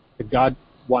that God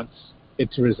wants it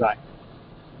to reside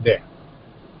there.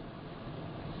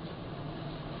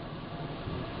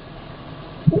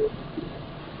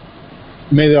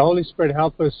 May the Holy Spirit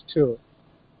help us to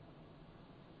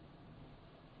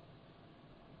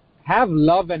have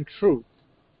love and truth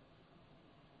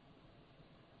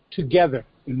together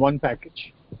in one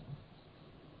package.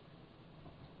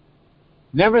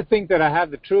 Never think that I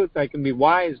have the truth, I can be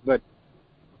wise, but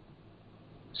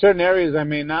certain areas I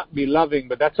may not be loving,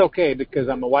 but that's okay because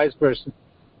I'm a wise person.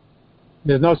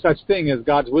 There's no such thing as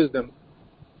God's wisdom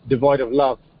devoid of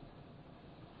love.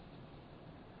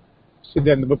 See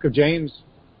that in the book of James,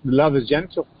 the love is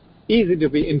gentle, easy to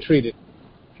be entreated,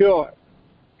 pure,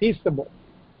 peaceable,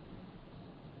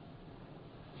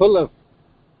 full of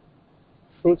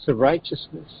fruits of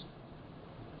righteousness,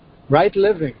 right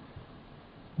living.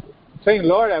 Saying,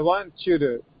 Lord, I want you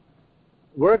to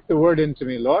work the word into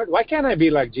me, Lord. Why can't I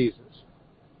be like Jesus?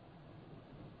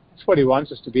 That's what he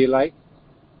wants us to be like.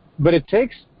 But it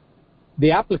takes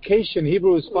the application,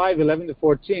 Hebrews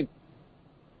 5:11-14.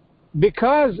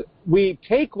 Because we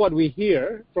take what we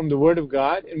hear from the Word of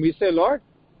God and we say, Lord,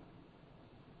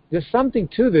 there's something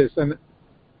to this and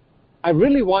I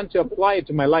really want to apply it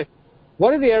to my life.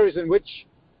 What are the areas in which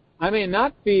I may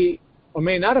not be or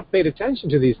may not have paid attention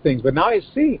to these things, but now I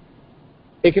see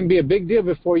it can be a big deal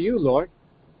before you, Lord,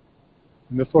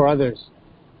 and before others.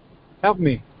 Help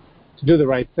me to do the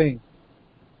right thing.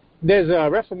 There's a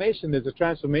reformation, there's a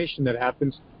transformation that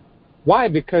happens. Why?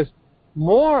 Because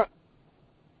more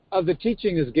of the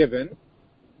teaching is given,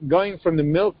 going from the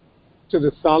milk to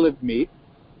the solid meat,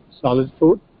 solid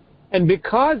food. And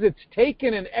because it's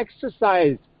taken and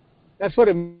exercised, that's what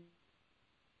it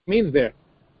means there.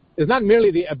 It's not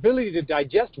merely the ability to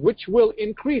digest, which will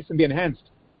increase and be enhanced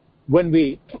when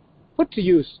we put to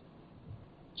use,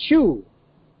 chew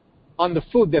on the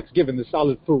food that's given, the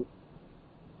solid food.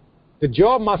 The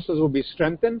jaw muscles will be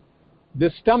strengthened.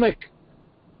 The stomach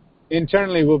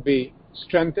internally will be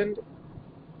strengthened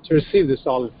to receive the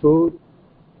solid food.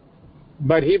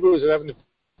 But Hebrews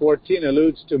 11:14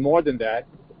 alludes to more than that.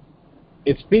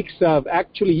 It speaks of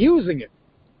actually using it,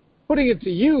 putting it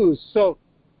to use. So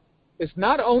it's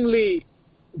not only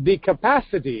the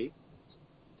capacity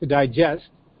to digest,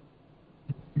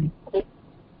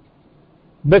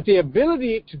 but the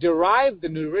ability to derive the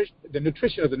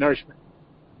nutrition of the nourishment.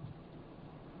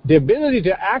 The ability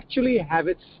to actually have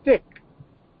it stick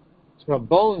to our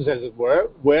bones, as it were,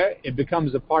 where it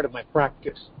becomes a part of my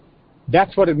practice.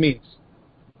 That's what it means.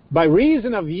 By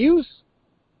reason of use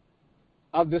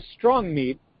of the strong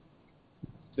meat,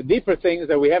 the deeper things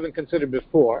that we haven't considered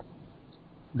before,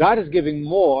 God is giving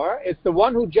more. It's the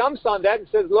one who jumps on that and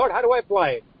says, Lord, how do I apply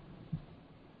it?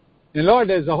 And Lord,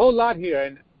 there's a whole lot here,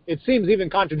 and it seems even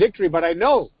contradictory, but I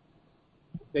know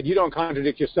that you don't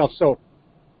contradict yourself. So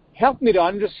help me to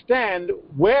understand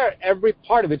where every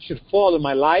part of it should fall in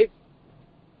my life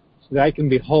so that I can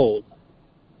be whole.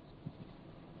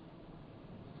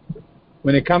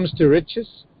 When it comes to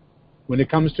riches, when it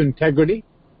comes to integrity,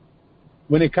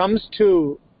 when it comes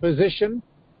to position,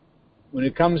 when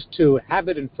it comes to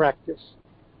habit and practice,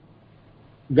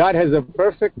 God has a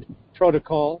perfect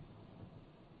protocol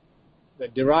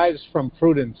that derives from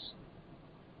prudence.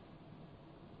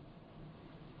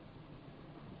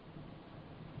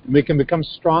 And we can become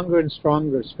stronger and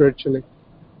stronger spiritually,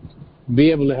 be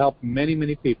able to help many,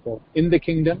 many people in the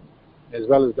kingdom as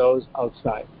well as those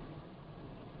outside.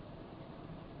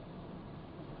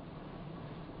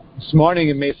 This morning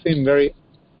it may seem very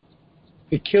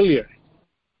peculiar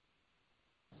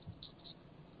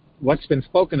what's been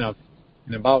spoken of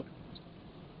and about.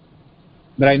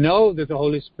 But I know that the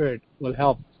Holy Spirit will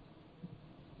help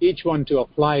each one to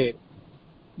apply it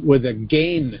with a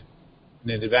gain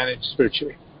and an advantage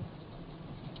spiritually.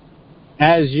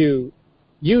 As you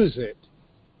use it,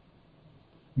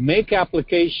 make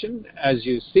application as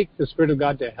you seek the Spirit of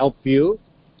God to help you.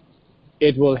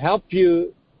 It will help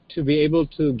you to be able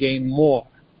to gain more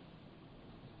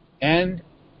and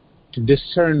to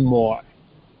discern more.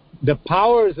 The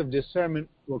powers of discernment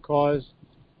will cause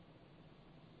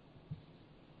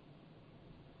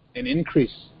an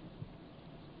increase.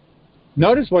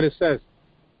 Notice what it says.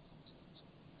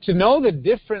 To know the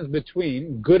difference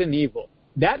between good and evil.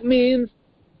 That means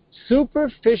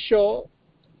superficial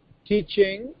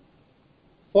teaching,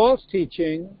 false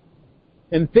teaching,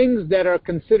 and things that are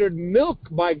considered milk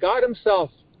by God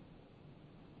Himself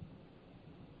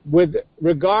with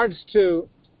regards to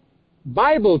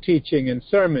Bible teaching and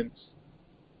sermons.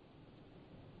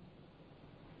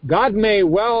 God may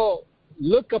well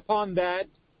look upon that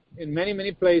in many,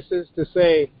 many places to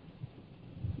say,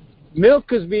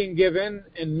 milk is being given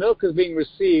and milk is being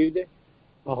received,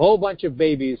 a whole bunch of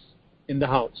babies in the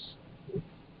house.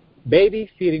 Baby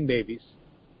feeding babies.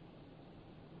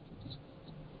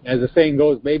 As the saying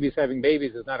goes, babies having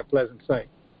babies is not a pleasant sight.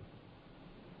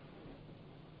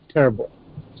 Terrible.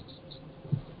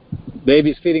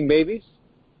 Babies feeding babies,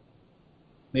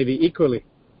 maybe equally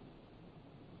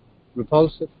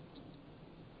repulsive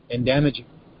and damaging.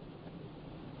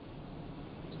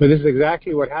 So this is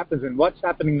exactly what happens. And what's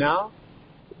happening now?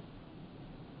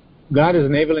 God is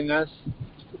enabling us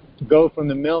to go from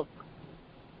the milk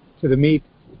to the meat,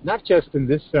 not just in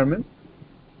this sermon,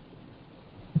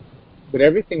 but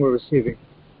everything we're receiving.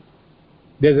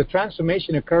 There's a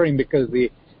transformation occurring because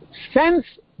the sense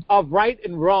of right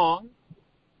and wrong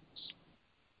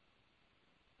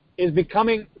is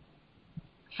becoming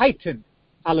heightened.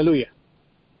 Hallelujah.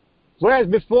 Whereas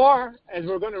before, as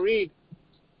we're going to read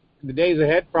in the days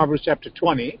ahead, Proverbs chapter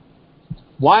 20,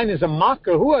 wine is a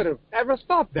mocker. Who would have ever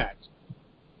thought that?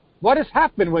 What has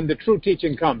happened when the true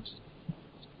teaching comes?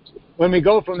 When we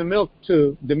go from the milk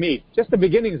to the meat, just the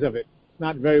beginnings of it,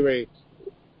 not very, very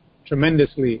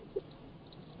tremendously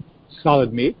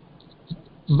solid meat.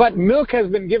 But milk has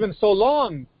been given so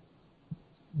long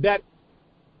that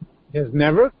it has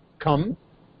never come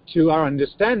to our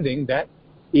understanding that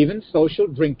even social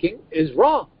drinking is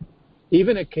wrong.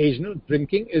 Even occasional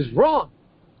drinking is wrong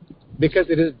because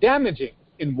it is damaging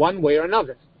in one way or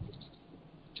another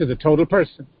to the total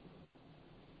person.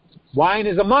 Wine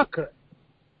is a mocker.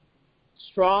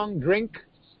 Strong drink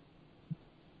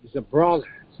is a brawler.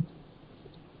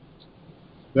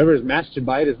 Whoever is mastered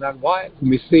by it is not wise. And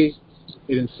we see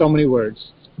it in so many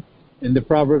words in the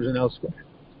Proverbs and elsewhere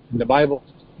in the Bible.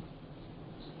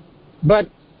 But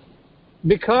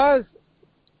because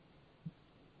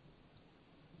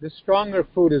the stronger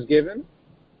food is given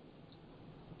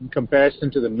in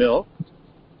comparison to the milk,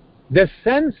 the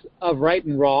sense of right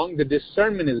and wrong, the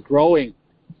discernment is growing.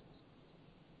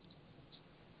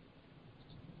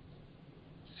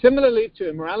 Similarly to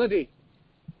immorality,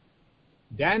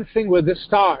 Dancing with the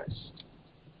Stars,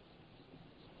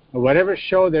 or whatever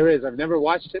show there is. I've never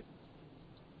watched it,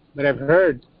 but I've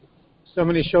heard so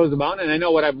many shows about it, and I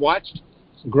know what I've watched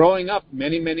growing up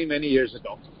many, many, many years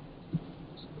ago.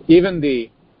 Even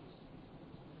the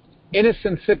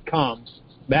innocent sitcoms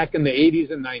back in the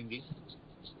 80s and 90s,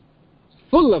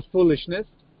 full of foolishness,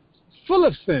 full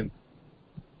of sin.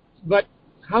 But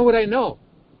how would I know?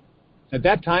 At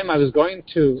that time, I was going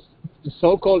to the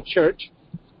so-called church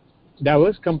that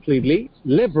was completely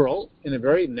liberal in a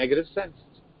very negative sense.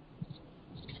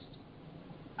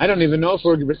 I don't even know if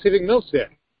we're receiving milk there.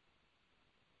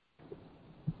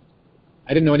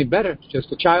 I didn't know any better.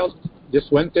 Just a child.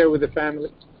 Just went there with the family.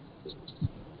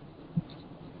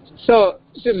 So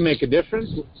it didn't make a difference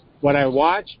what I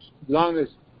watched, as long as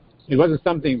it wasn't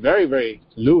something very, very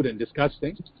lewd and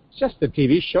disgusting. It's just a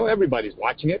TV show. Everybody's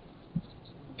watching it.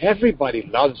 Everybody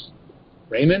loves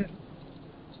Raymond.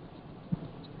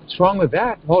 What's wrong with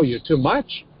that? Oh, you're too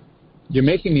much. You're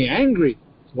making me angry.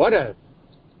 What a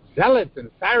zealot and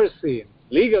Pharisee and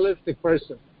legalistic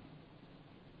person.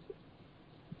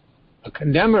 A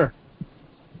condemner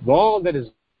of all that is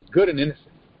good and innocent.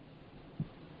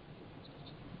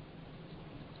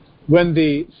 When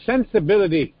the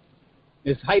sensibility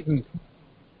is heightened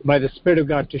by the Spirit of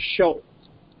God to show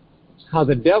how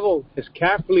the devil has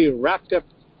carefully wrapped up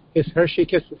his Hershey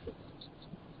Kisses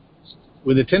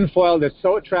with a tinfoil that's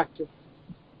so attractive,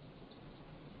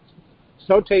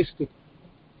 so tasty,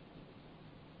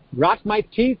 rot my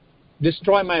teeth,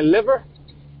 destroy my liver,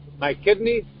 my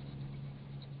kidneys.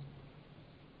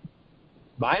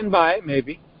 By and by,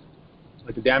 maybe,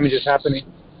 but the damage is happening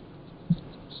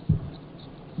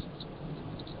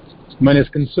when it's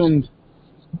consumed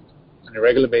on a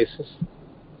regular basis,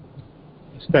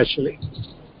 especially.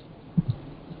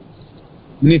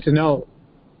 We need to know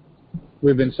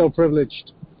we've been so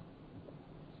privileged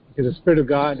because the Spirit of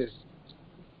God is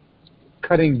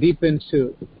cutting deep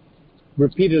into,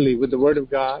 repeatedly with the Word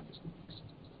of God,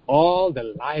 all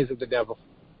the lies of the devil.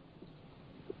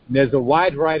 There's a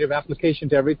wide variety of application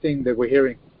to everything that we're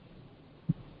hearing.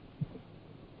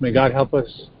 May God help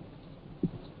us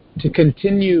to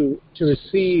continue to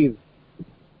receive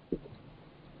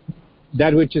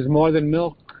that which is more than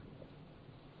milk,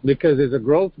 because there's a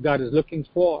growth God is looking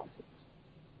for.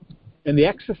 And the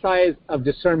exercise of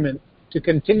discernment to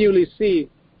continually see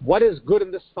what is good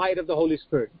in the sight of the Holy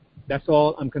Spirit. That's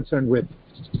all I'm concerned with.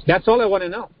 That's all I want to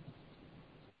know.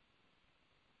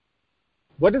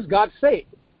 What does God say?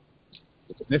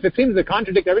 And if it seems to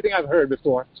contradict everything I've heard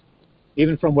before,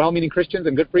 even from well-meaning Christians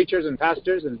and good preachers and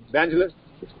pastors and evangelists,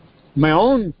 my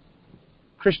own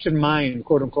Christian mind,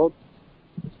 quote unquote,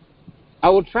 I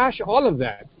will trash all of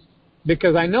that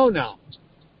because I know now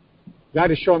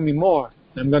God is showing me more,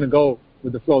 and I'm going to go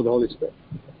with the flow of the Holy Spirit.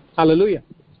 Hallelujah.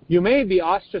 You may be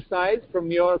ostracized from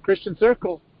your Christian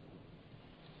circle.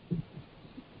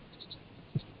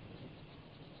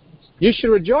 You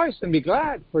should rejoice and be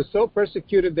glad, for so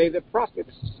persecuted they the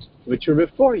prophets which were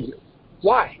before you.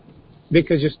 Why?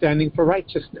 Because you're standing for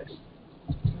righteousness.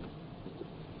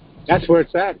 That's where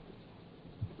it's at.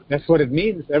 That's what it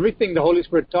means. Everything the Holy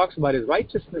Spirit talks about is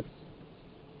righteousness.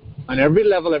 On every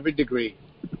level, every degree.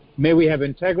 May we have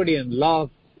integrity and love,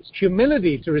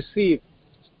 humility to receive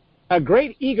a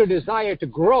great eager desire to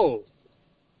grow.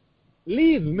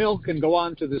 Leave milk and go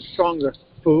on to the stronger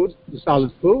food, the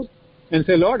solid food, and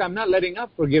say, Lord, I'm not letting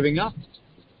up or giving up.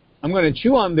 I'm going to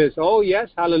chew on this. Oh, yes,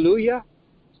 hallelujah.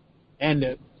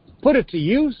 And put it to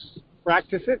use,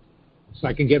 practice it, so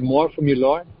I can get more from you,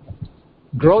 Lord.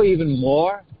 Grow even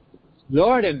more,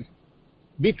 Lord, and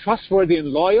be trustworthy and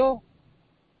loyal.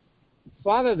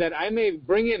 Father, that I may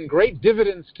bring in great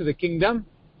dividends to the kingdom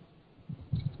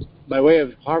by way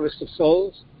of harvest of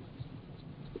souls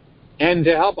and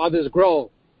to help others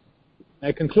grow.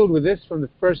 I conclude with this from the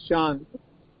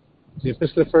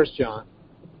epistle of 1 John.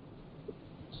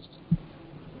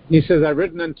 He says, I've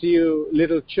written unto you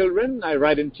little children, I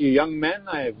write unto you young men,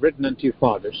 I have written unto you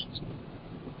fathers.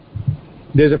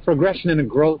 There's a progression and a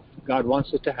growth God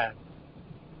wants us to have.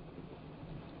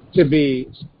 To be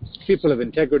people of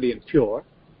integrity and pure.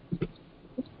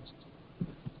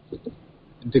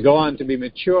 And to go on to be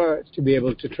mature, to be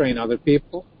able to train other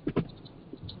people.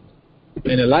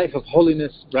 In a life of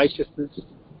holiness, righteousness,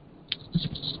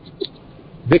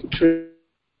 victory.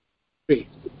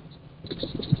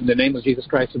 In the name of Jesus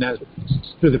Christ of Nazareth.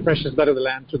 Through the precious blood of the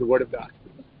Lamb, through the Word of God.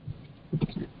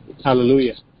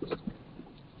 Hallelujah.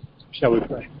 Shall we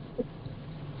pray?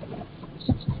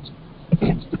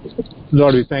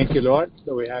 Lord, we thank you, Lord,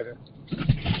 that we had a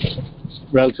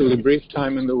relatively brief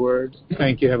time in the Word.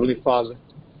 Thank you, Heavenly Father.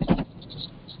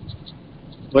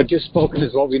 What you've spoken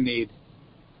is what we need.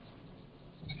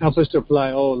 Help us to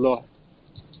apply, oh Lord,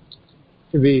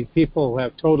 to be people who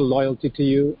have total loyalty to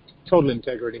you, total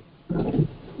integrity.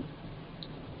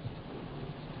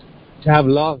 To have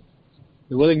love,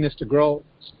 the willingness to grow,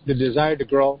 the desire to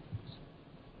grow,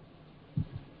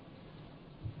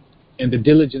 and the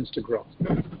diligence to grow.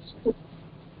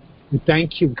 We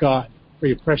thank you, God, for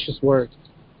your precious word.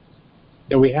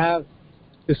 That we have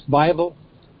this Bible.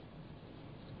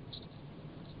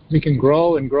 We can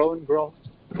grow and grow and grow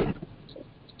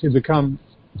to become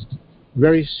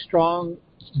very strong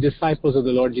disciples of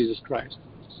the Lord Jesus Christ.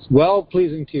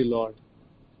 Well-pleasing to you, Lord.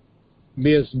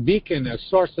 Be a beacon, a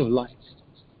source of light.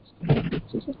 And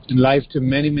life to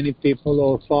many, many people,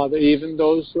 oh Father, even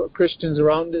those who are Christians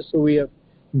around us who we have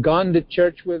gone to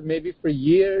church with maybe for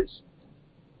years,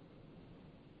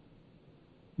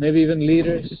 maybe even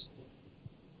leaders,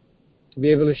 to be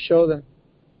able to show them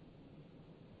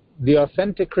the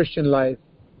authentic Christian life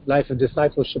of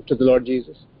discipleship to the Lord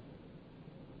Jesus,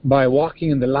 by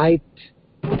walking in the light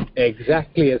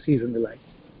exactly as He's in the light.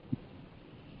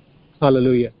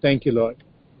 Hallelujah. Thank you, Lord.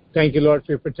 Thank you, Lord,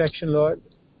 for your protection, Lord.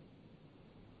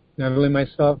 Not only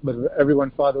myself, but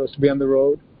everyone, Father, was to be on the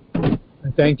road.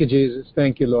 And thank you, Jesus.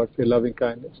 Thank you, Lord, for your loving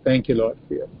kindness. Thank you, Lord,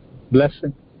 for your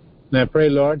blessing. And I pray,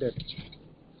 Lord, that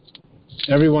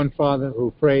everyone, Father,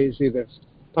 who prays either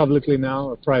publicly now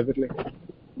or privately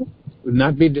would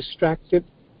not be distracted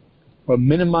or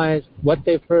minimize what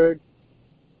they've heard,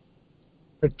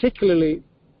 particularly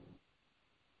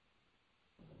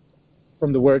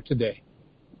from the Word today.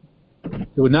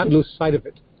 They would not lose sight of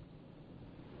it,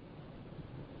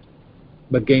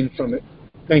 but gain from it.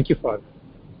 Thank you, Father.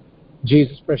 In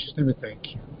Jesus' precious name we thank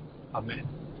you. Amen.